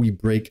if we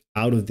break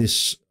out of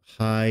this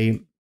high,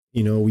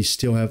 you know, we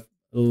still have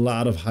a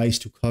lot of highs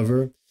to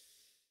cover.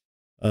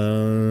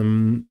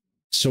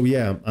 So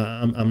yeah,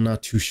 I'm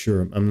not too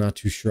sure. I'm not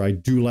too sure. I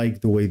do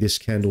like the way this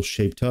candle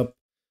shaped up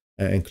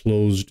and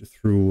closed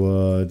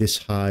through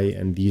this high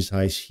and these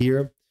highs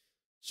here.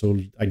 So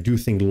I do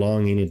think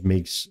longing it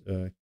makes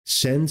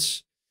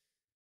sense.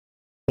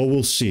 But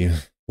we'll see.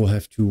 We'll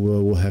have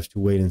to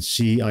wait and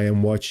see. I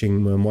am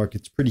watching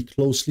markets pretty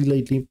closely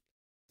lately,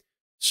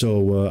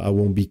 so I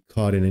won't be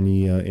caught in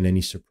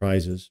any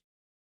surprises.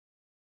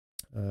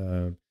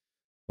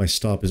 My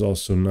stop is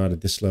also not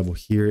at this level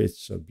here.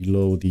 It's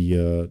below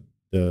the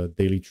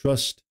daily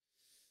trust.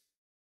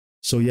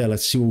 So yeah,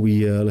 let's see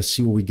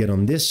what we get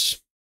on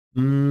this.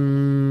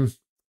 Solana.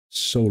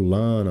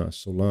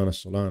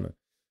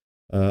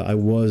 I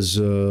was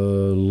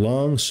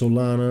long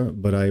Solana,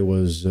 but I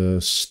was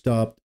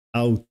stopped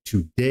out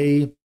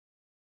today.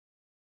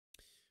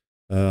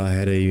 I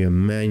had a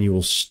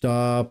manual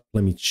stop.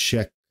 Let me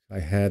check. I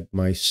had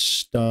my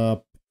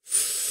stop.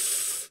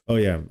 Oh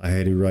yeah, I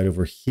had it right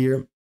over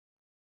here.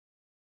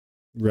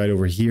 Right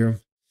over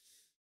here.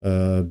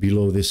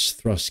 Below this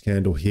thrust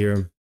candle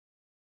here.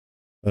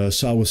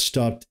 So I was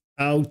stopped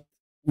out,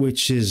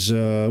 which is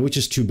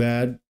too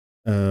bad.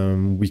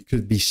 We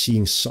could be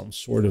seeing some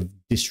sort of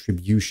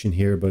distribution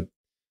here, but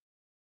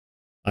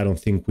I don't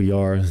think we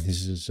are.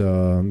 This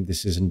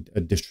isn't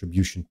a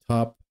distribution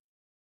top.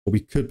 What we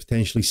could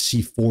potentially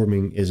see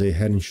forming is a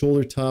head and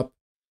shoulder top.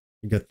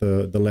 We got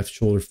the left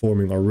shoulder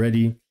forming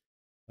already.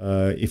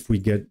 If we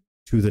get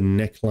to the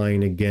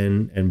neckline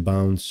again and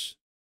bounce,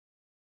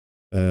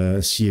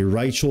 see a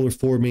right shoulder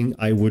forming,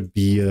 I would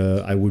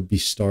be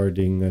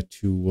starting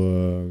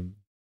to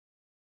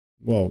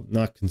well,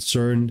 not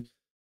concerned,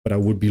 but I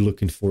would be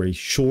looking for a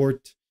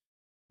short,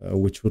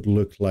 which would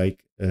look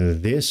like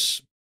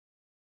this,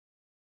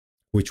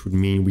 which would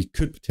mean we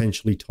could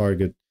potentially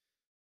target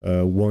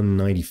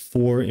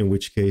 194, in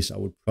which case I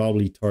would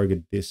probably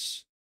target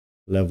this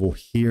level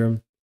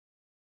here.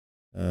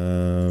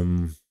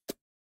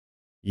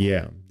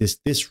 Yeah,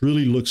 this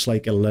really looks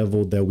like a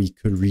level that we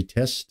could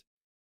retest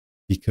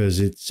because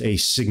it's a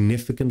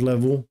significant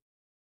level,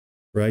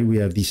 right? We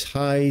have these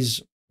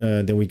highs,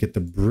 then we get the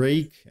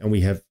break, and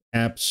we have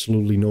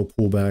absolutely no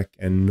pullback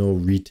and no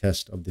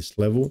retest of this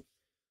level.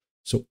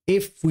 So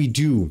if we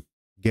do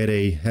get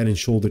a head and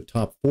shoulder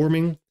top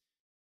forming,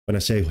 when I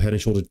say head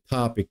and shoulder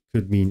top, it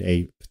could mean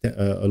a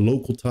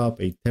local top,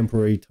 a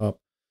temporary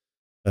top.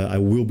 I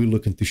will be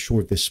looking to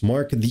short this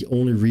market. The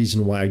only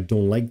reason why I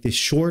don't like this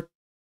short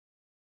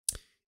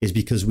is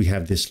because we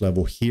have this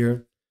level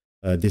here.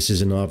 This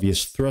is an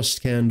obvious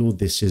thrust candle.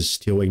 This is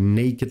still a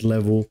naked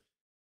level.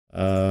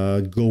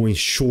 Going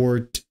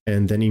short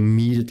and then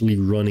immediately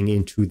running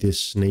into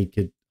this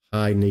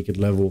high naked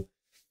level.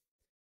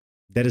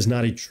 That is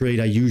not a trade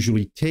I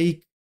usually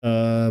take.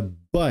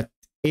 But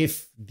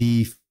if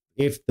the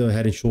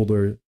head and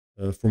shoulder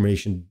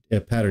formation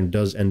pattern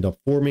does end up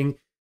forming,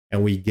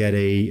 and we get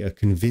a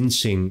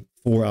convincing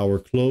 4-hour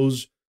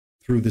close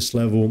through this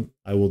level,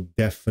 I will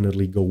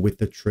definitely go with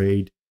the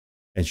trade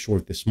and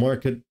short this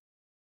market.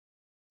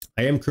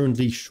 I am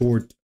currently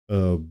short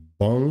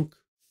Bonk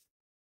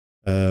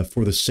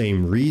for the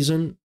same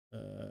reason.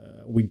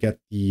 We get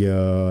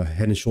the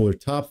head and shoulder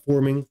top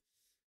forming.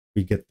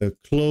 We get the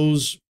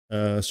close.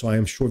 So I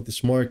am short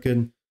this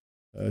market.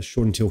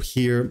 short until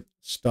here,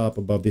 stop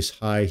above this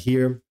high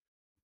here.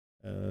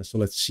 So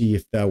let's see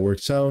if that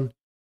works out.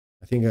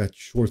 I think I got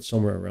short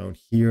somewhere around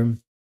here.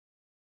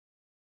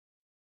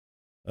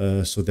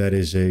 So that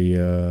is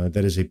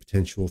a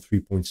potential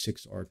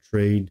 3.6R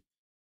trade,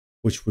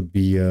 which would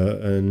be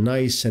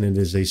nice, and it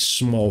is a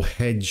small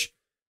hedge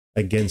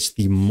against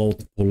the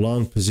multiple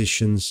long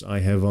positions I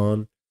have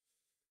on.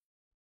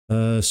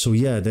 So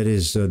yeah, that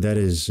is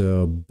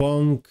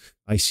Bonk.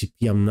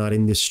 ICP, I'm not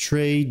in this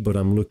trade, but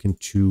I'm looking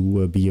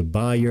to be a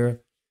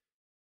buyer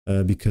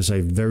because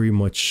I very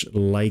much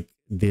like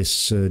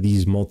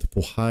these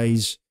multiple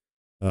highs.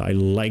 I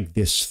like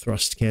this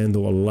thrust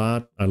candle a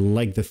lot. I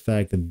like the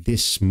fact that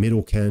this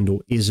middle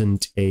candle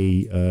isn't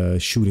a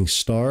shooting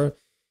star.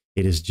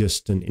 It is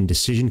just an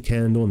indecision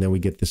candle. And then we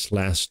get this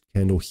last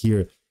candle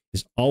here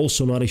is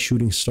also not a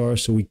shooting star.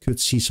 So we could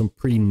see some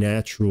pretty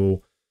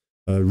natural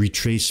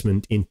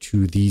retracement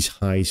into these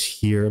highs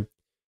here.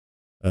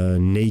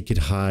 Naked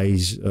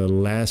highs,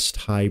 last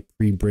high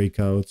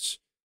pre-breakouts.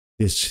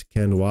 This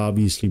candle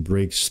obviously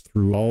breaks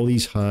through all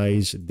these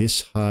highs,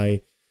 this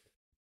high,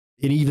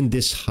 and even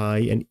this high,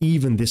 and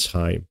even this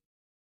high.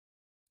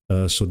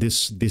 So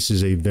this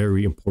is a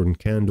very important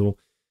candle,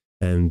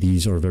 and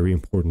these are very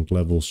important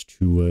levels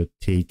to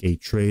take a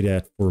trade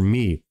at for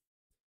me.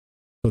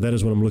 So that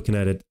is what I'm looking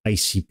at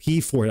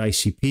ICP for. At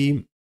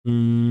ICP,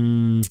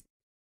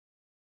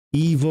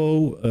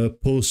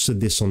 Evo posted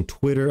this on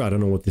Twitter. I don't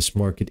know what this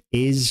market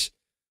is,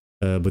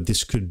 but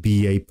this could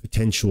be a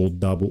potential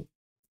double.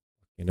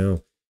 You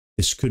know,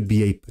 this could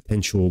be a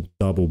potential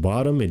double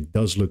bottom. It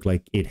does look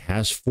like it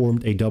has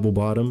formed a double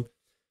bottom.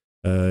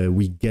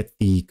 We get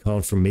the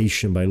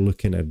confirmation by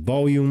looking at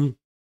volume.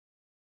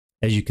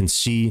 As you can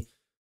see,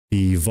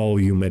 the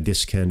volume at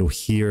this candle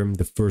here,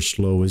 the first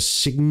low is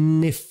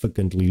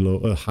significantly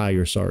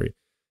higher,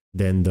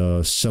 than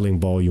the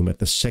selling volume at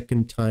the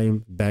second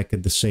time back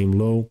at the same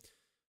low.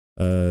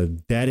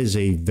 That is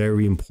a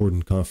very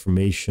important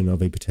confirmation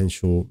of a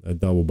potential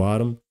double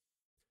bottom.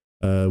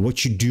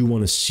 What you do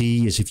want to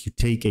see is if you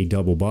take a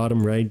double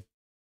bottom, right,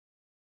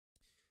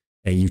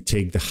 and you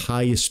take the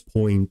highest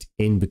point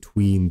in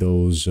between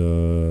those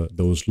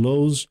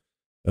lows,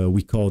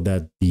 we call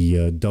that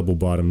the double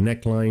bottom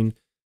neckline.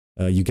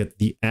 You get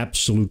the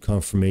absolute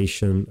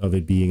confirmation of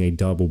it being a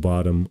double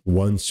bottom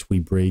once we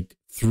break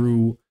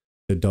through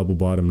the double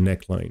bottom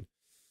neckline.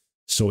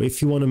 So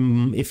if you want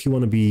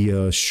to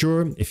be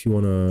sure, if you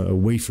want to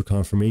wait for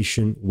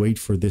confirmation, wait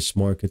for this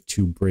market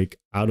to break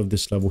out of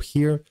this level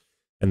here,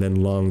 and then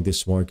long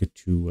this market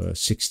to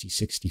 60,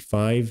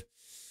 65.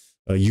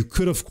 You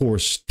could, of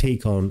course,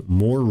 take on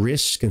more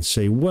risk and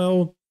say,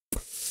 well,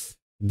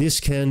 this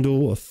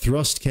candle, a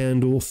thrust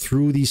candle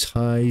through these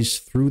highs,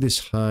 through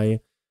this high,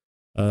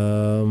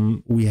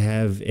 we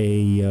have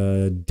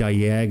a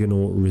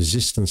diagonal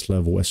resistance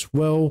level as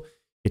well.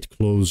 It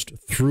closed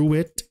through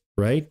it,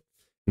 right?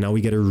 Now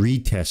we get a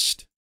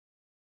retest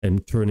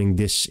and turning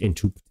this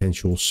into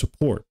potential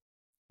support.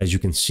 As you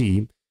can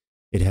see,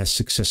 it has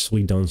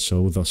successfully done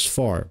so thus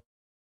far.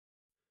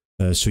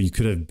 So you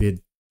could have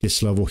bid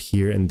this level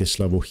here and this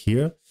level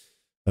here.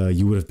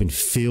 You would have been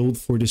filled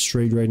for this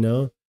trade right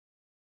now.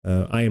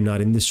 I am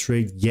not in this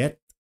trade yet,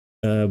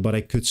 but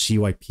I could see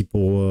why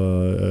people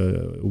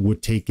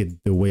would take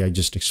it the way I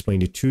just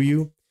explained it to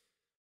you.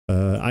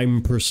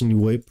 I'm personally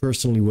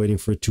waiting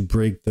for it to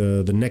break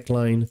the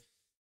neckline,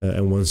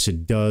 and once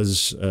it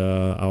does,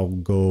 I'll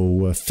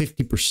go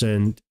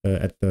 50%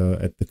 at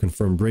the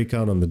confirmed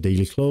breakout on the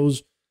daily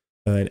close,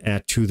 and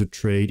add to the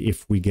trade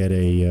if we get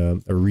a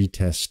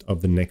retest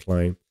of the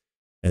neckline,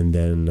 and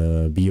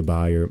then be a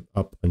buyer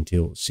up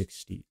until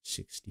 60,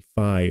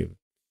 65.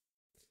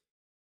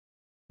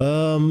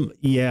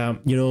 Yeah,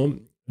 you know,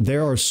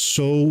 there are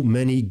so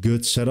many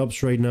good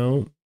setups right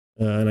now,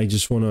 and I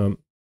just want to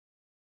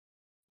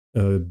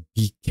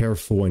be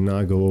careful and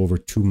not go over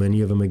too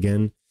many of them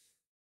again.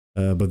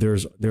 But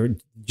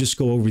just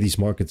go over these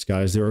markets,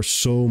 guys. There are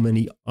so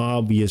many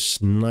obvious,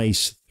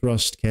 nice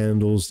thrust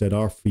candles that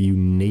are for you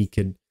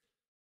naked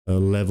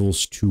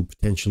levels to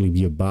potentially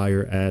be a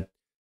buyer at.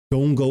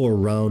 Don't go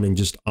around and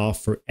just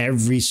offer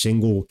every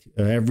single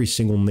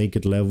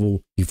naked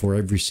level before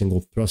every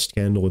single thrust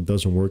candle. It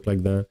doesn't work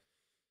like that.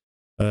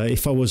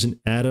 If I was an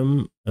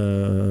Adam,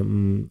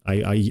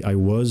 I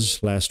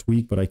was last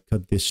week, but I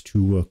cut this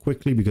too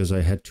quickly because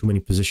I had too many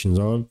positions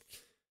on.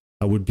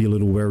 I would be a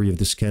little wary of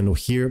this candle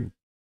here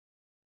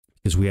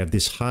because we have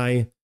this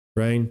high,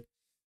 right?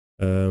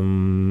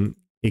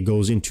 It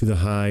goes into the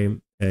high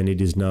and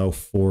it is now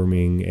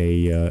forming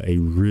a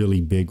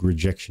really big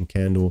rejection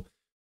candle,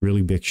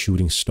 really big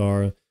shooting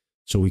star.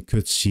 So we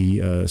could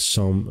see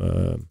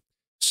some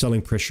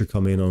selling pressure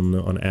come in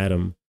on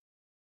Adam.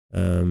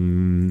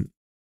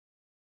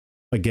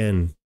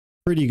 Again,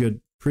 pretty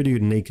good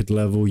naked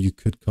level you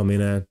could come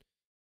in at.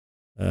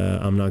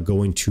 I'm not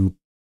going to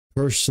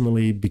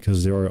personally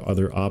because there are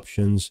other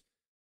options.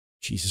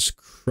 Jesus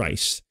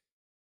Christ.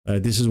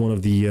 This is one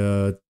of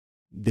the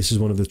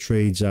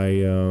trades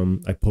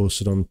I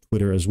posted on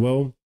Twitter as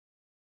well.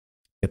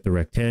 Get the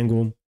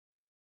rectangle,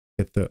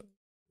 get the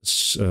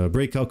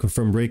breakout,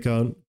 confirmed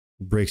breakout,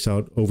 breaks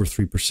out over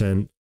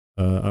 3%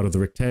 out of the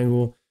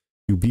rectangle.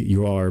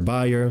 You are a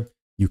buyer.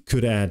 You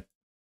could add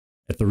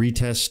at the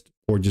retest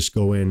or just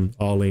go in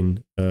all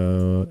in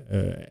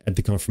at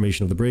the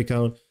confirmation of the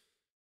breakout,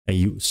 and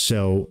you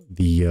sell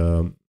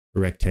the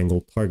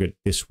rectangle target.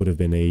 This would have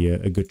been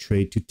a good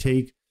trade to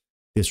take.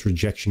 This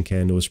rejection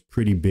candle is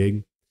pretty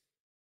big.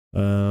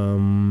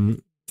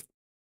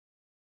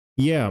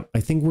 Yeah, I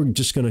think we're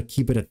just going to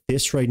keep it at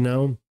this right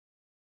now.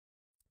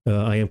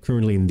 I am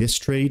currently in this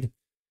trade.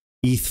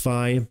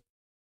 EthFi,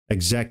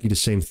 exactly the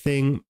same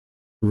thing.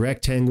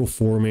 Rectangle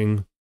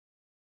forming,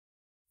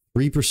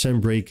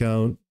 3%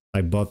 breakout.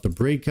 I bought the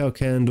breakout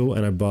candle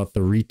and I bought the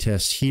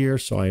retest here.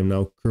 So I am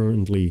now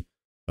currently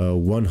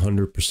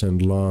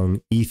 100%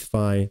 long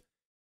EthFi.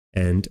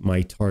 And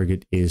my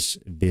target is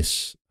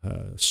this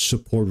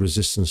support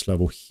resistance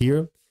level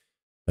here.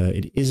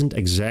 It isn't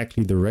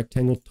exactly the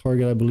rectangle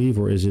target, I believe,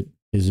 or is it?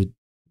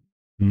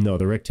 No,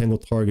 the rectangle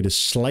target is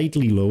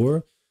slightly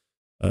lower.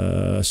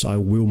 So I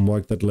will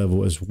mark that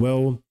level as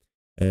well,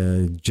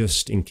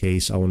 just in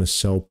case I want to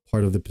sell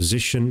part of the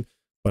position.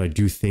 But I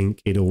do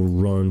think it'll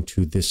run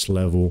to this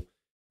level,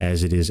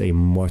 as it is a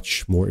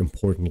much more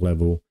important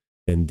level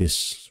than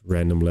this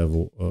random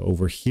level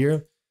over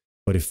here.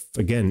 But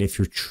if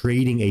you're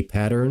trading a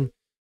pattern,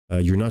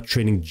 you're not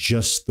trading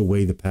just the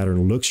way the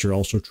pattern looks. You're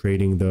also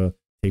trading the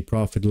take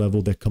profit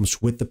level that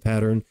comes with the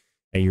pattern,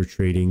 and you're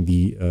trading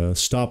the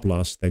stop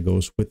loss that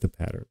goes with the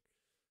pattern.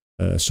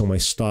 So my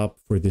stop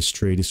for this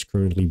trade is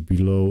currently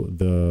below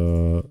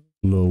the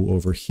low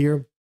over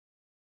here.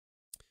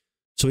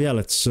 So yeah,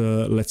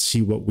 let's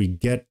see what we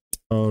get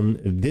on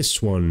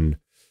this one.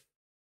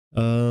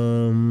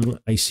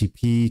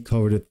 ICP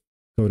covered it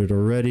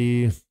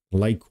already.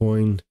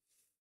 Litecoin,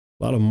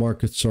 a lot of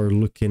markets are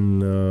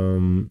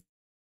looking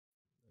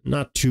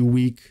not too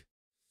weak.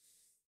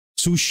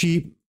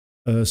 Sushi,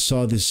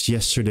 saw this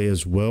yesterday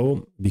as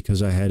well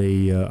because I had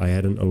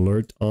an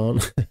alert on.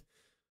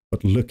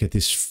 But look at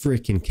this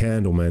freaking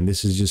candle, man.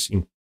 This is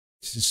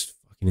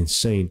fucking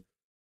insane.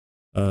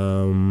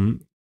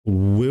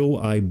 Will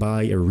I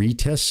buy a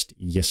retest?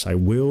 Yes, I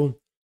will.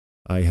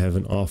 I have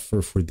an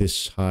offer for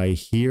this high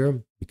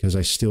here because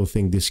I still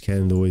think this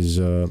candle is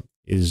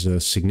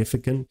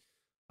significant.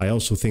 I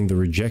also think the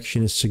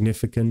rejection is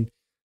significant.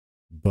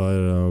 But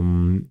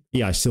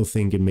yeah, I still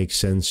think it makes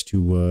sense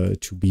to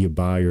be a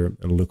buyer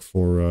and look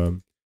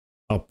for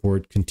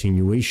upward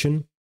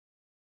continuation.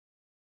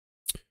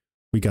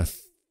 We got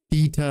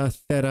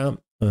Theta.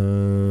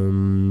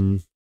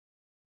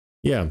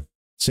 Yeah,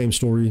 same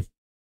story.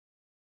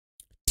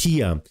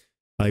 Tia,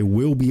 I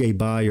will be a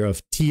buyer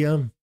of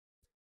Tia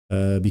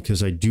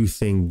because I do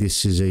think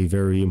this is a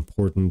very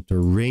important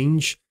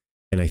range,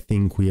 and I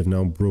think we have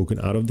now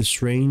broken out of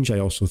this range. I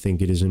also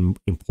think it is an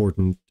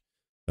important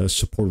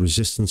support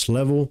resistance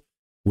level,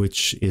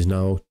 which is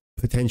now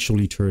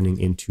potentially turning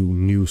into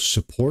new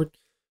support.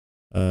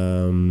 So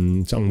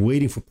I'm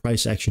waiting for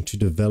price action to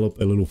develop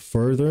a little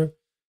further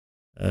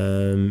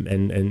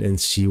and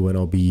see when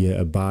I'll be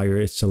a buyer.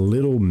 It's a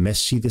little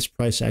messy, this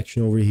price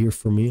action over here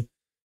for me,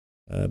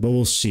 but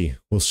we'll see.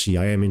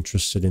 I am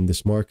interested in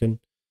this market.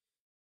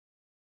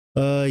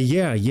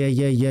 Yeah.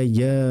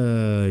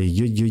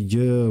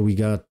 We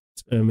got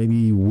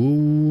maybe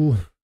Woo.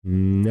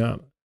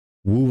 No.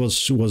 Woo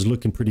was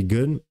looking pretty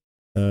good.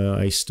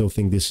 I still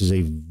think this is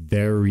a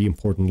very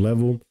important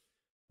level.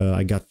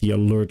 I got the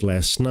alert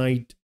last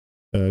night.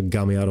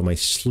 Got me out of my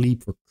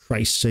sleep, for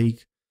Christ's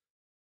sake.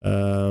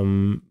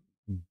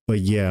 But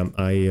yeah,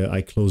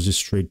 I closed this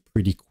trade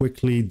pretty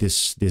quickly.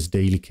 This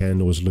daily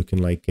candle is looking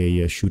like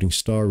a shooting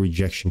star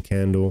rejection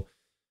candle.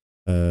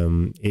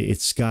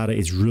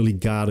 It's really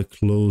gotta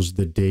close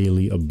the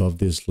daily above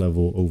this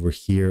level over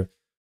here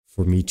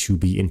for me to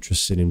be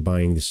interested in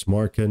buying this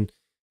market.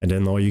 And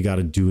then all you got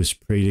to do is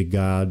pray to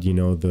God,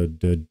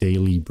 the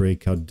daily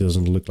breakout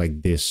doesn't look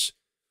like this,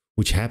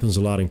 which happens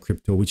a lot in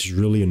crypto, which is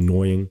really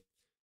annoying.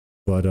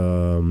 But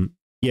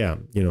yeah,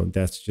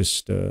 that's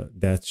just the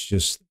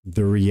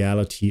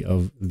reality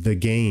of the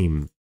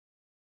game.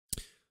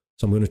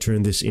 So I'm going to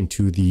turn this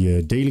into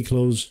the daily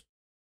close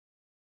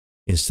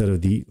instead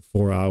of the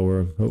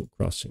 4-hour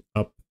crossing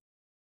up.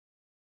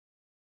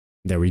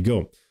 There we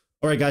go.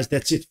 All right, guys,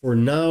 that's it for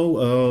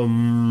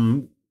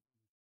now.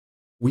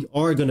 We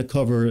are going to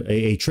cover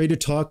a trader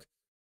talk.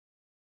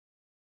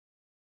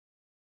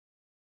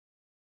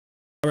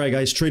 All right,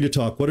 guys, trader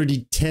talk. What are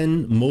the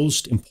 10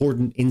 most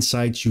important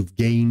insights you've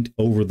gained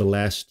over the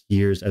last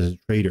years as a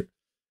trader?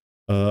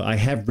 I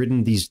have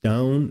written these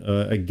down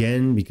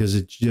again because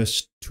it's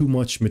just too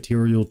much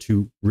material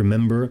to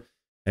remember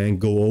and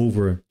go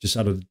over just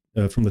out of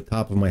from the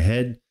top of my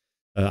head.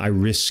 I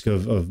risk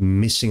of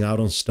missing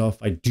out on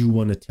stuff I do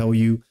want to tell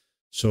you.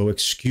 So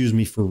excuse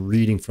me for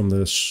reading from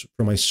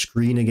my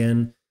screen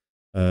again.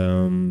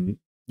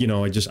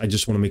 I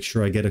just want to make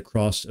sure I get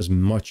across as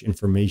much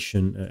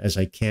information as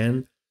I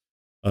can.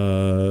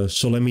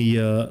 So let me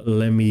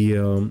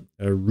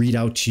read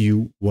out to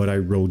you what I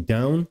wrote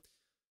down.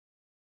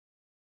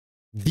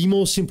 The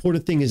most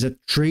important thing is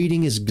that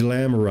trading is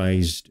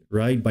glamorized,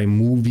 right, by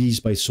movies,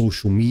 by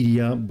social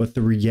media, but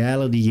the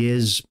reality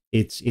is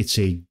it's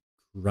a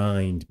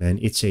grind, man.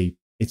 It's a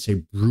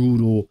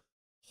brutal,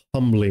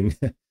 humbling,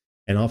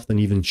 and often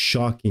even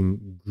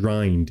shocking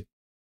grind.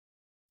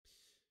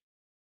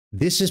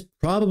 This is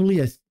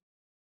probably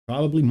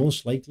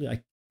most likely,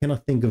 I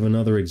cannot think of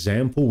another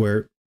example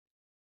where,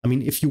 I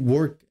mean, if you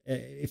work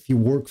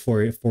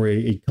for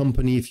a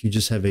company, if you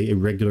just have a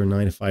regular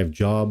 9 to 5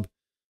 job,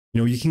 you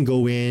know, you can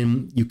go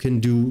in, you can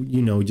do,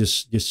 you know,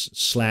 just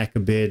slack a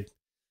bit.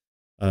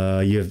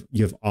 You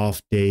have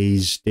off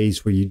days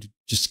where you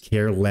just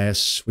care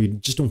less, where you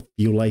just don't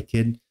feel like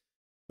it,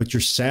 but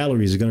your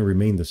salary is going to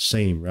remain the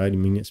same, right? I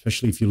mean,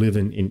 especially if you live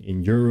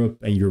in Europe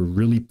and you're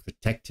really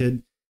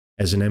protected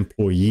as an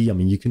employee. I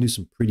mean, you can do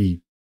some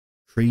pretty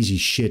crazy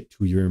shit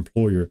to your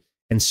employer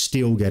and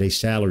still get a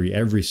salary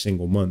every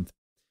single month.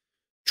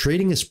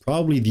 Trading is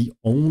probably the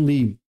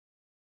only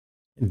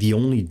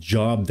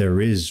job there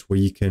is where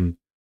you can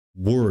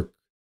work,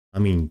 I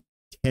mean,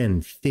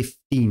 10,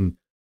 15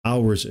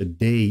 hours a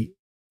day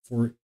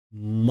for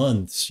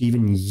months,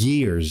 even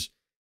years,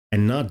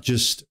 and not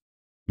just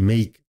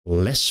make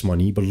less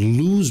money, but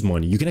lose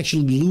money. You can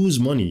actually lose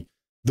money.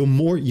 The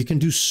more you can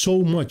do,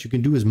 so much, you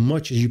can do as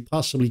much as you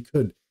possibly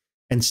could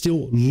and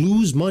still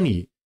lose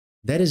money.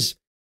 That is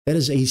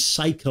a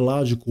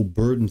psychological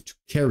burden to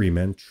carry,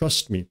 man.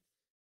 Trust me.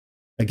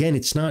 Again,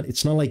 it's not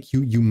like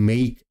you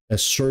make a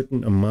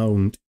certain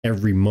amount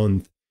every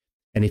month,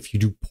 and if you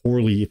do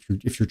poorly,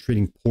 if you're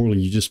trading poorly,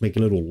 you just make a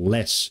little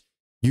less.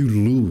 You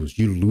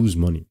lose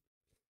money.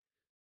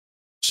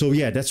 So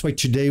yeah, that's why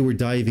today we're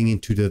diving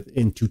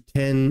into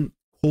 10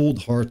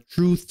 cold hard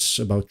truths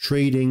about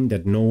trading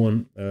that no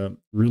one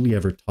really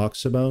ever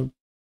talks about.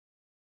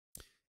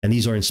 And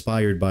these are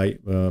inspired by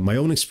my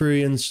own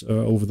experience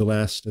over the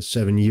last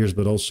 7 years,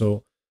 but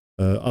also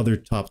other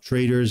top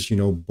traders, you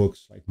know,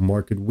 books like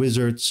Market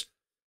Wizards.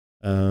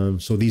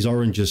 So these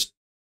aren't just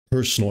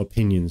personal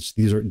opinions.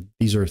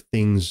 These are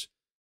things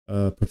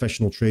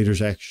professional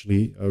traders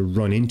actually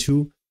run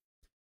into.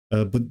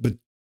 But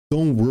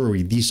don't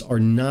worry, these are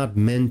not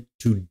meant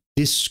to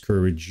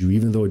discourage you,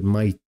 even though it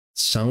might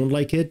sound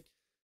like it.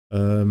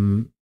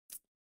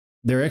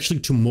 They're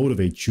actually to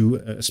motivate you,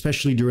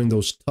 especially during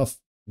those tough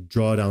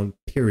drawdown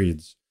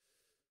periods.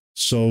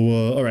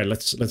 So, all right,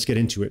 let's get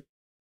into it.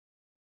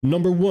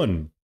 Number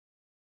 1,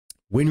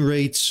 win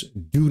rates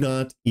do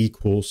not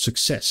equal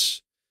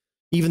success.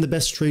 Even the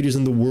best traders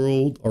in the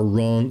world are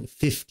wrong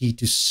 50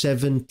 to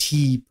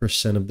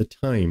 70% of the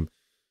time.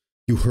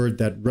 You heard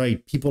that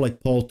right. People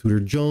like Paul Tudor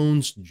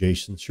Jones,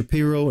 Jason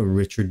Shapiro, and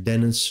Richard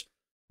Dennis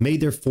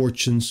made their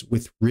fortunes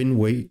with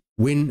win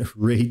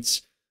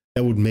rates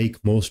that would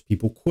make most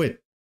people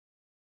quit.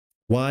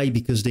 Why?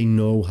 Because they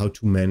know how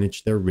to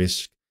manage their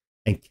risk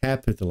and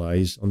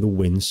capitalize on the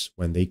wins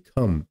when they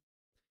come.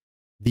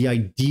 The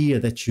idea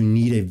that you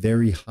need a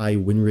very high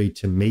win rate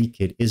to make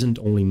it isn't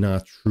only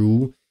not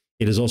true,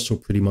 it is also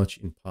pretty much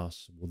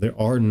impossible. There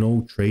are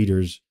no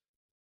traders,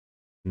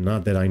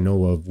 not that I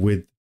know of,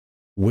 with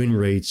win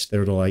rates that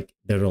are like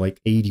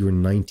 80 or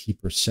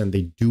 90%.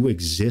 They do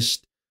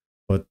exist,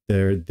 but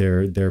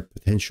their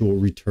potential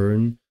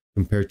return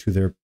compared to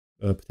their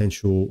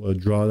potential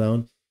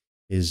drawdown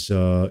is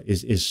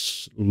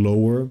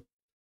lower.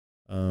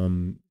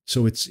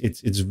 So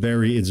it's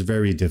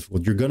very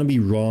difficult. You're going to be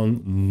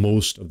wrong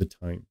most of the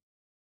time.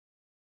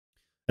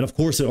 And of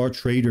course, there are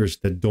traders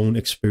that don't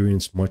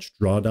experience much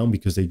drawdown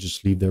because they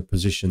just leave their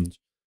positions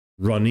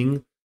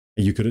running.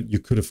 And you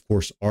could of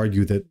course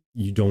argue that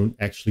you don't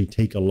actually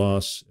take a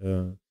loss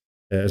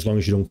as long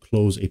as you don't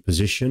close a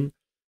position.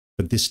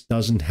 But this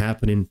doesn't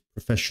happen in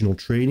professional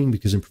trading,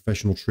 because in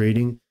professional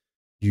trading,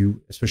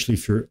 you, especially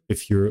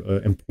if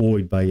you're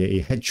employed by a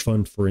hedge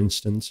fund, for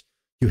instance,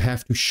 you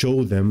have to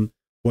show them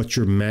what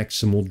your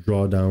maximal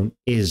drawdown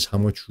is, how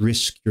much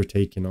risk you're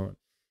taking on.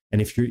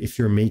 And if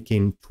you're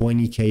making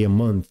 20K a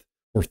month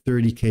or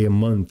 30K a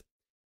month,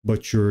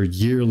 but your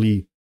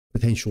yearly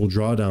potential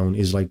drawdown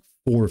is like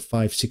 4,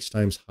 5, 6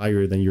 times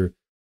higher than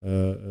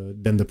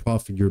than the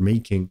profit you're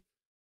making,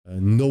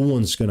 no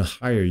one's going to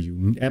hire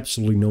you.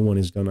 Absolutely no one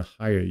is going to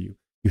hire you.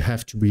 You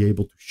have to be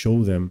able to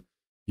show them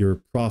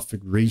your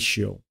profit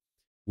ratio,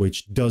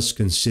 which does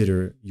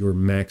consider your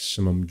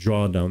maximum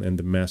drawdown and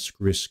the max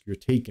risk you're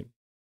taking.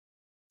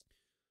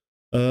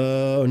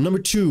 Number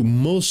 2,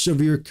 most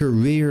of your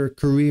career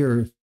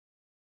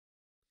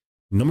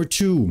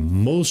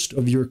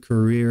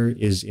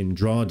is in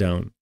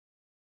drawdown.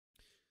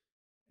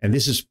 And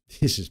this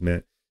is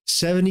man,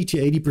 70 to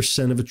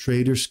 80% of a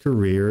trader's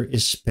career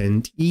is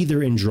spent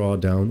either in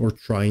drawdown or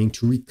trying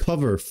to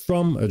recover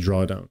from a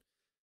drawdown.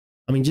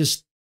 I mean,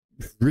 just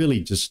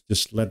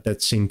let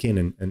that sink in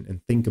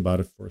and think about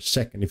it for a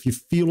second. If you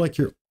feel like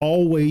you're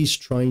always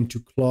trying to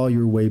claw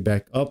your way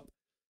back up,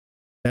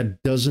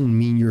 that doesn't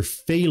mean you're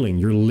failing.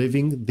 You're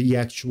living the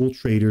actual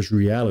trader's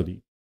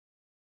reality.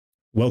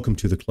 Welcome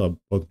to the club.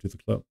 Welcome to the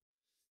club.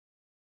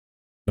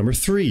 Number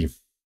 3,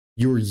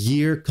 your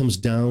year comes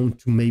down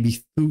to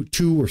maybe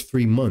 2 or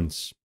 3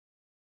 months.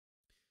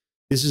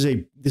 This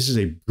is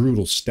a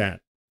brutal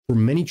stat. For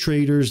many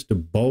traders, the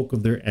bulk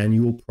of their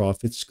annual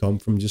profits come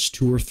from just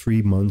 2 or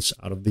 3 months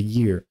out of the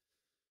year.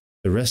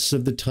 The rest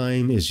of the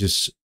time is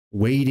just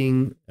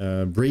waiting,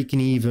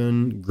 breaking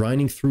even,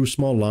 grinding through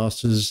small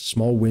losses,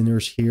 small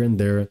winners here and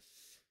there.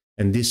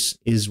 And this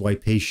is why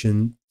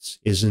patience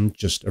isn't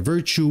just a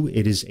virtue,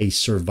 it is a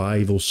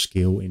survival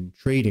skill in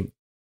trading.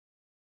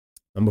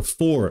 Number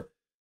 4,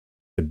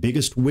 the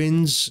biggest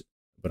wins,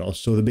 but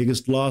also the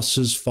biggest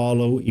losses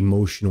follow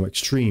emotional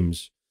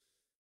extremes.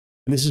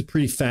 And this is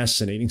pretty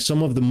fascinating.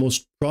 Some of the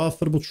most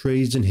profitable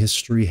trades in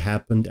history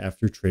happened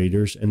after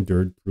traders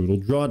endured brutal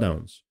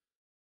drawdowns.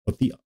 But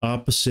the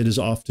opposite is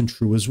often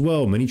true as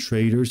well. Many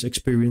traders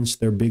experience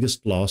their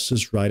biggest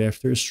losses right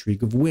after a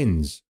streak of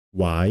wins.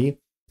 Why?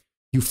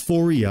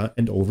 Euphoria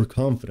and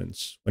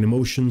overconfidence. When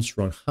emotions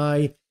run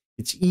high,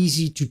 it's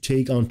easy to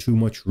take on too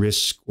much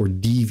risk or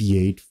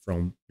deviate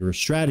from your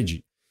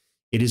strategy.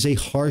 It is a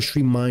harsh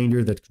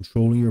reminder that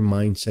controlling your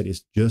mindset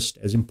is just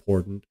as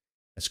important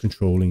as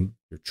controlling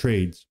your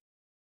trades.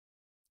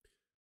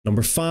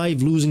 Number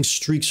 5, losing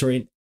streaks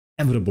are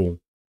inevitable.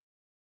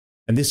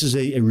 And this is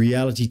a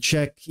reality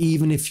check.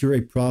 Even if you're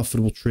a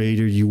profitable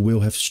trader, you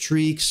will have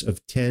streaks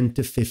of 10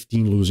 to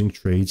 15 losing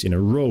trades in a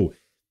row.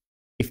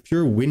 If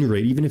your win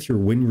rate, even if your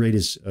win rate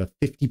is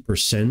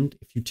 50%,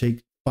 if you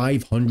take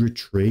 500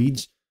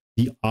 trades,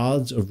 the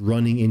odds of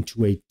running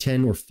into a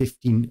 10 or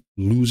 15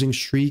 losing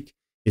streak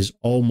is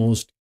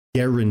almost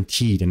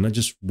guaranteed. And not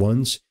just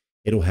once,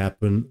 it'll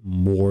happen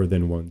more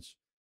than once.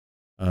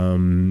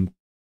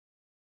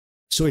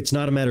 So it's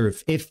not a matter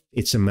of if,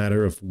 it's a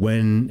matter of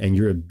when, and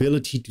your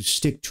ability to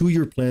stick to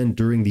your plan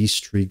during these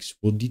streaks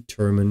will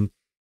determine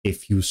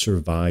if you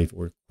survive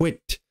or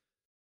quit.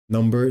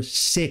 Number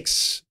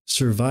 6,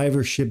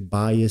 survivorship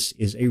bias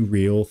is a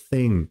real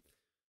thing.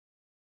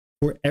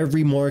 For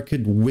every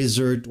market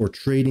wizard or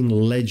trading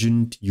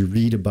legend you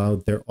read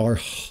about, there are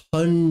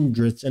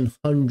hundreds and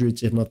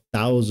hundreds, if not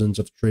thousands,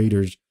 of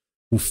traders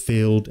who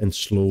failed and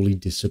slowly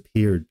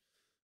disappeared.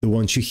 The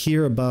ones you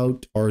hear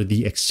about are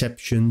the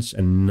exceptions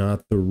and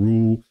not the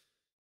rule.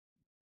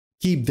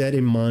 Keep that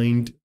in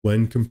mind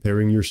when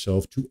comparing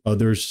yourself to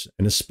others,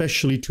 and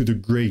especially to the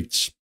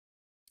greats.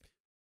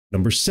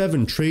 Number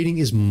 7, trading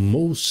is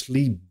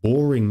mostly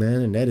boring,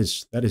 man, and that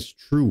is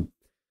true.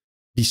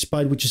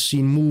 Despite what you see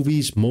in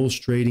movies,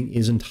 most trading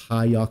isn't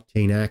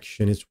high-octane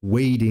action. It's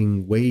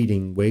waiting for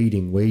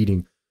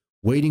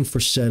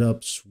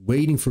setups,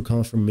 waiting for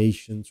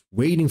confirmations,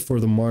 waiting for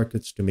the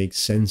markets to make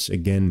sense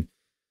again.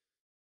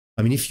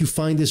 I mean, if you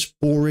find this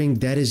boring,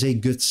 that is a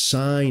good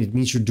sign. It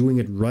means you're doing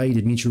it right.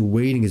 It means you're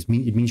waiting. It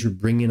means you're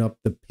bringing up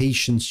the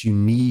patience you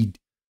need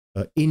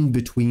in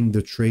between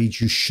the trades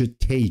you should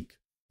take.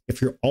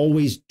 If you're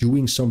always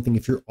doing something,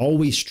 if you're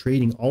always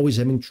trading, always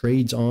having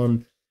trades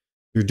on,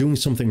 you're doing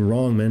something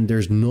wrong, man.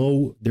 There's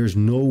no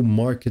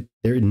market.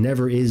 There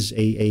never is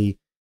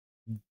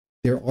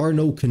there are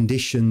no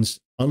conditions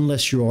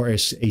unless you are a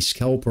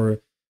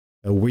scalper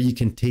where you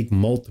can take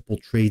multiple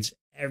trades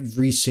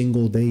every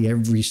single day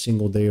of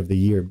the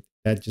year.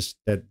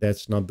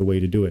 That's not the way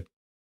to do it.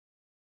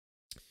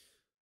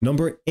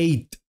 Number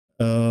 8,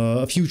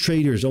 only a few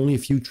traders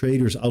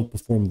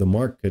outperform the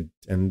market,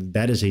 and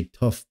that is a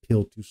tough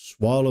pill to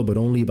swallow, but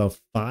only about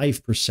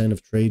 5%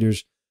 of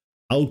traders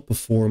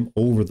outperform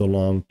over the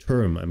long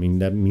term. I mean,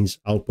 that means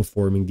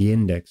outperforming the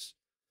index.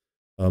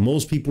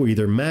 Most people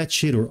either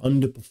match it or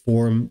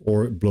underperform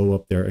or blow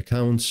up their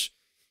accounts.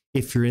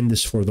 If you're in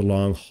this for the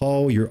long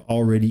haul, you're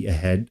already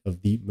ahead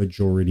of the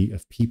majority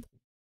of people.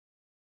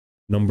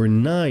 Number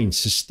 9,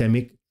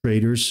 systemic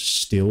traders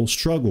still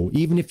struggle.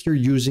 Even if you're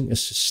using a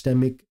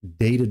systemic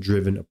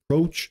data-driven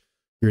approach,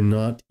 you're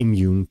not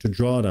immune to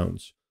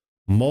drawdowns.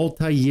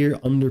 Multi-year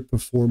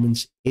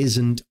underperformance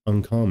isn't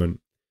uncommon.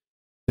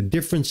 The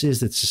difference is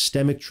that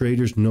systemic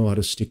traders know how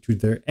to stick to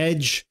their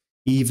edge,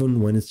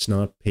 even when it's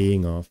not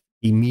paying off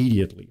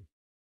immediately.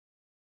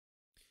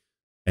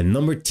 And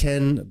number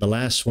 10, the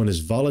last one,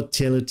 is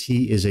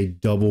volatility is a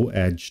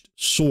double-edged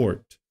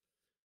sword.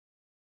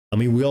 I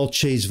mean, we all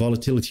chase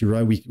volatility,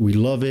 right? We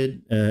love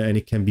it, and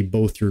it can be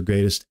both your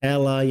greatest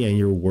ally and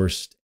your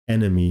worst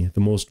enemy. The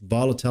most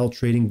volatile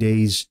trading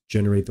days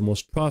generate the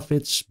most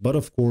profits, but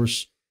of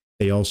course,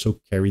 they also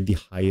carry the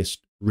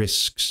highest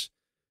risks.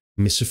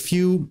 Miss a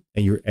few,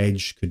 and your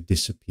edge could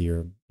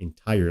disappear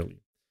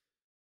entirely.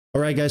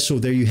 All right, guys, so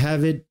there you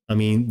have it. I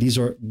mean, these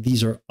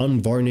are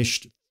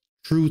unvarnished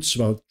truths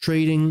about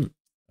trading.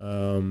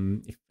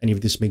 If any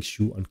of this makes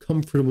you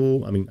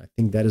uncomfortable, I mean, I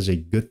think that is a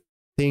good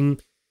thing.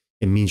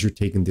 It means you're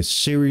taking this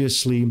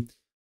seriously.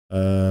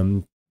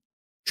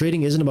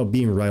 Trading isn't about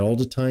being right all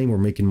the time or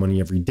making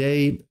money every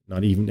day,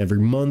 not even every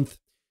month.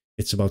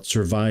 It's about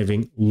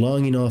surviving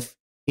long enough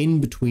in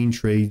between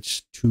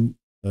trades to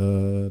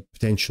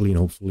potentially and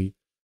hopefully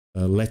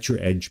let your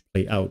edge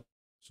play out.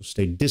 So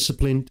stay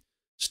disciplined,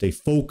 stay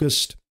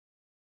focused,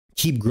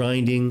 keep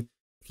grinding.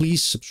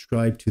 Please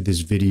subscribe to this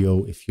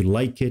video if you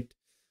like it.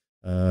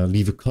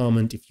 Leave a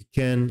comment if you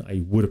can.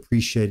 I would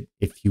appreciate it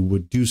if you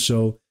would do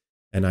so.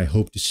 And I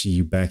hope to see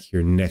you back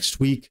here next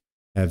week.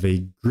 Have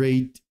a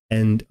great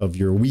end of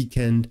your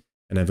weekend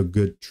and have a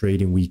good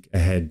trading week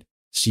ahead.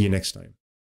 See you next time.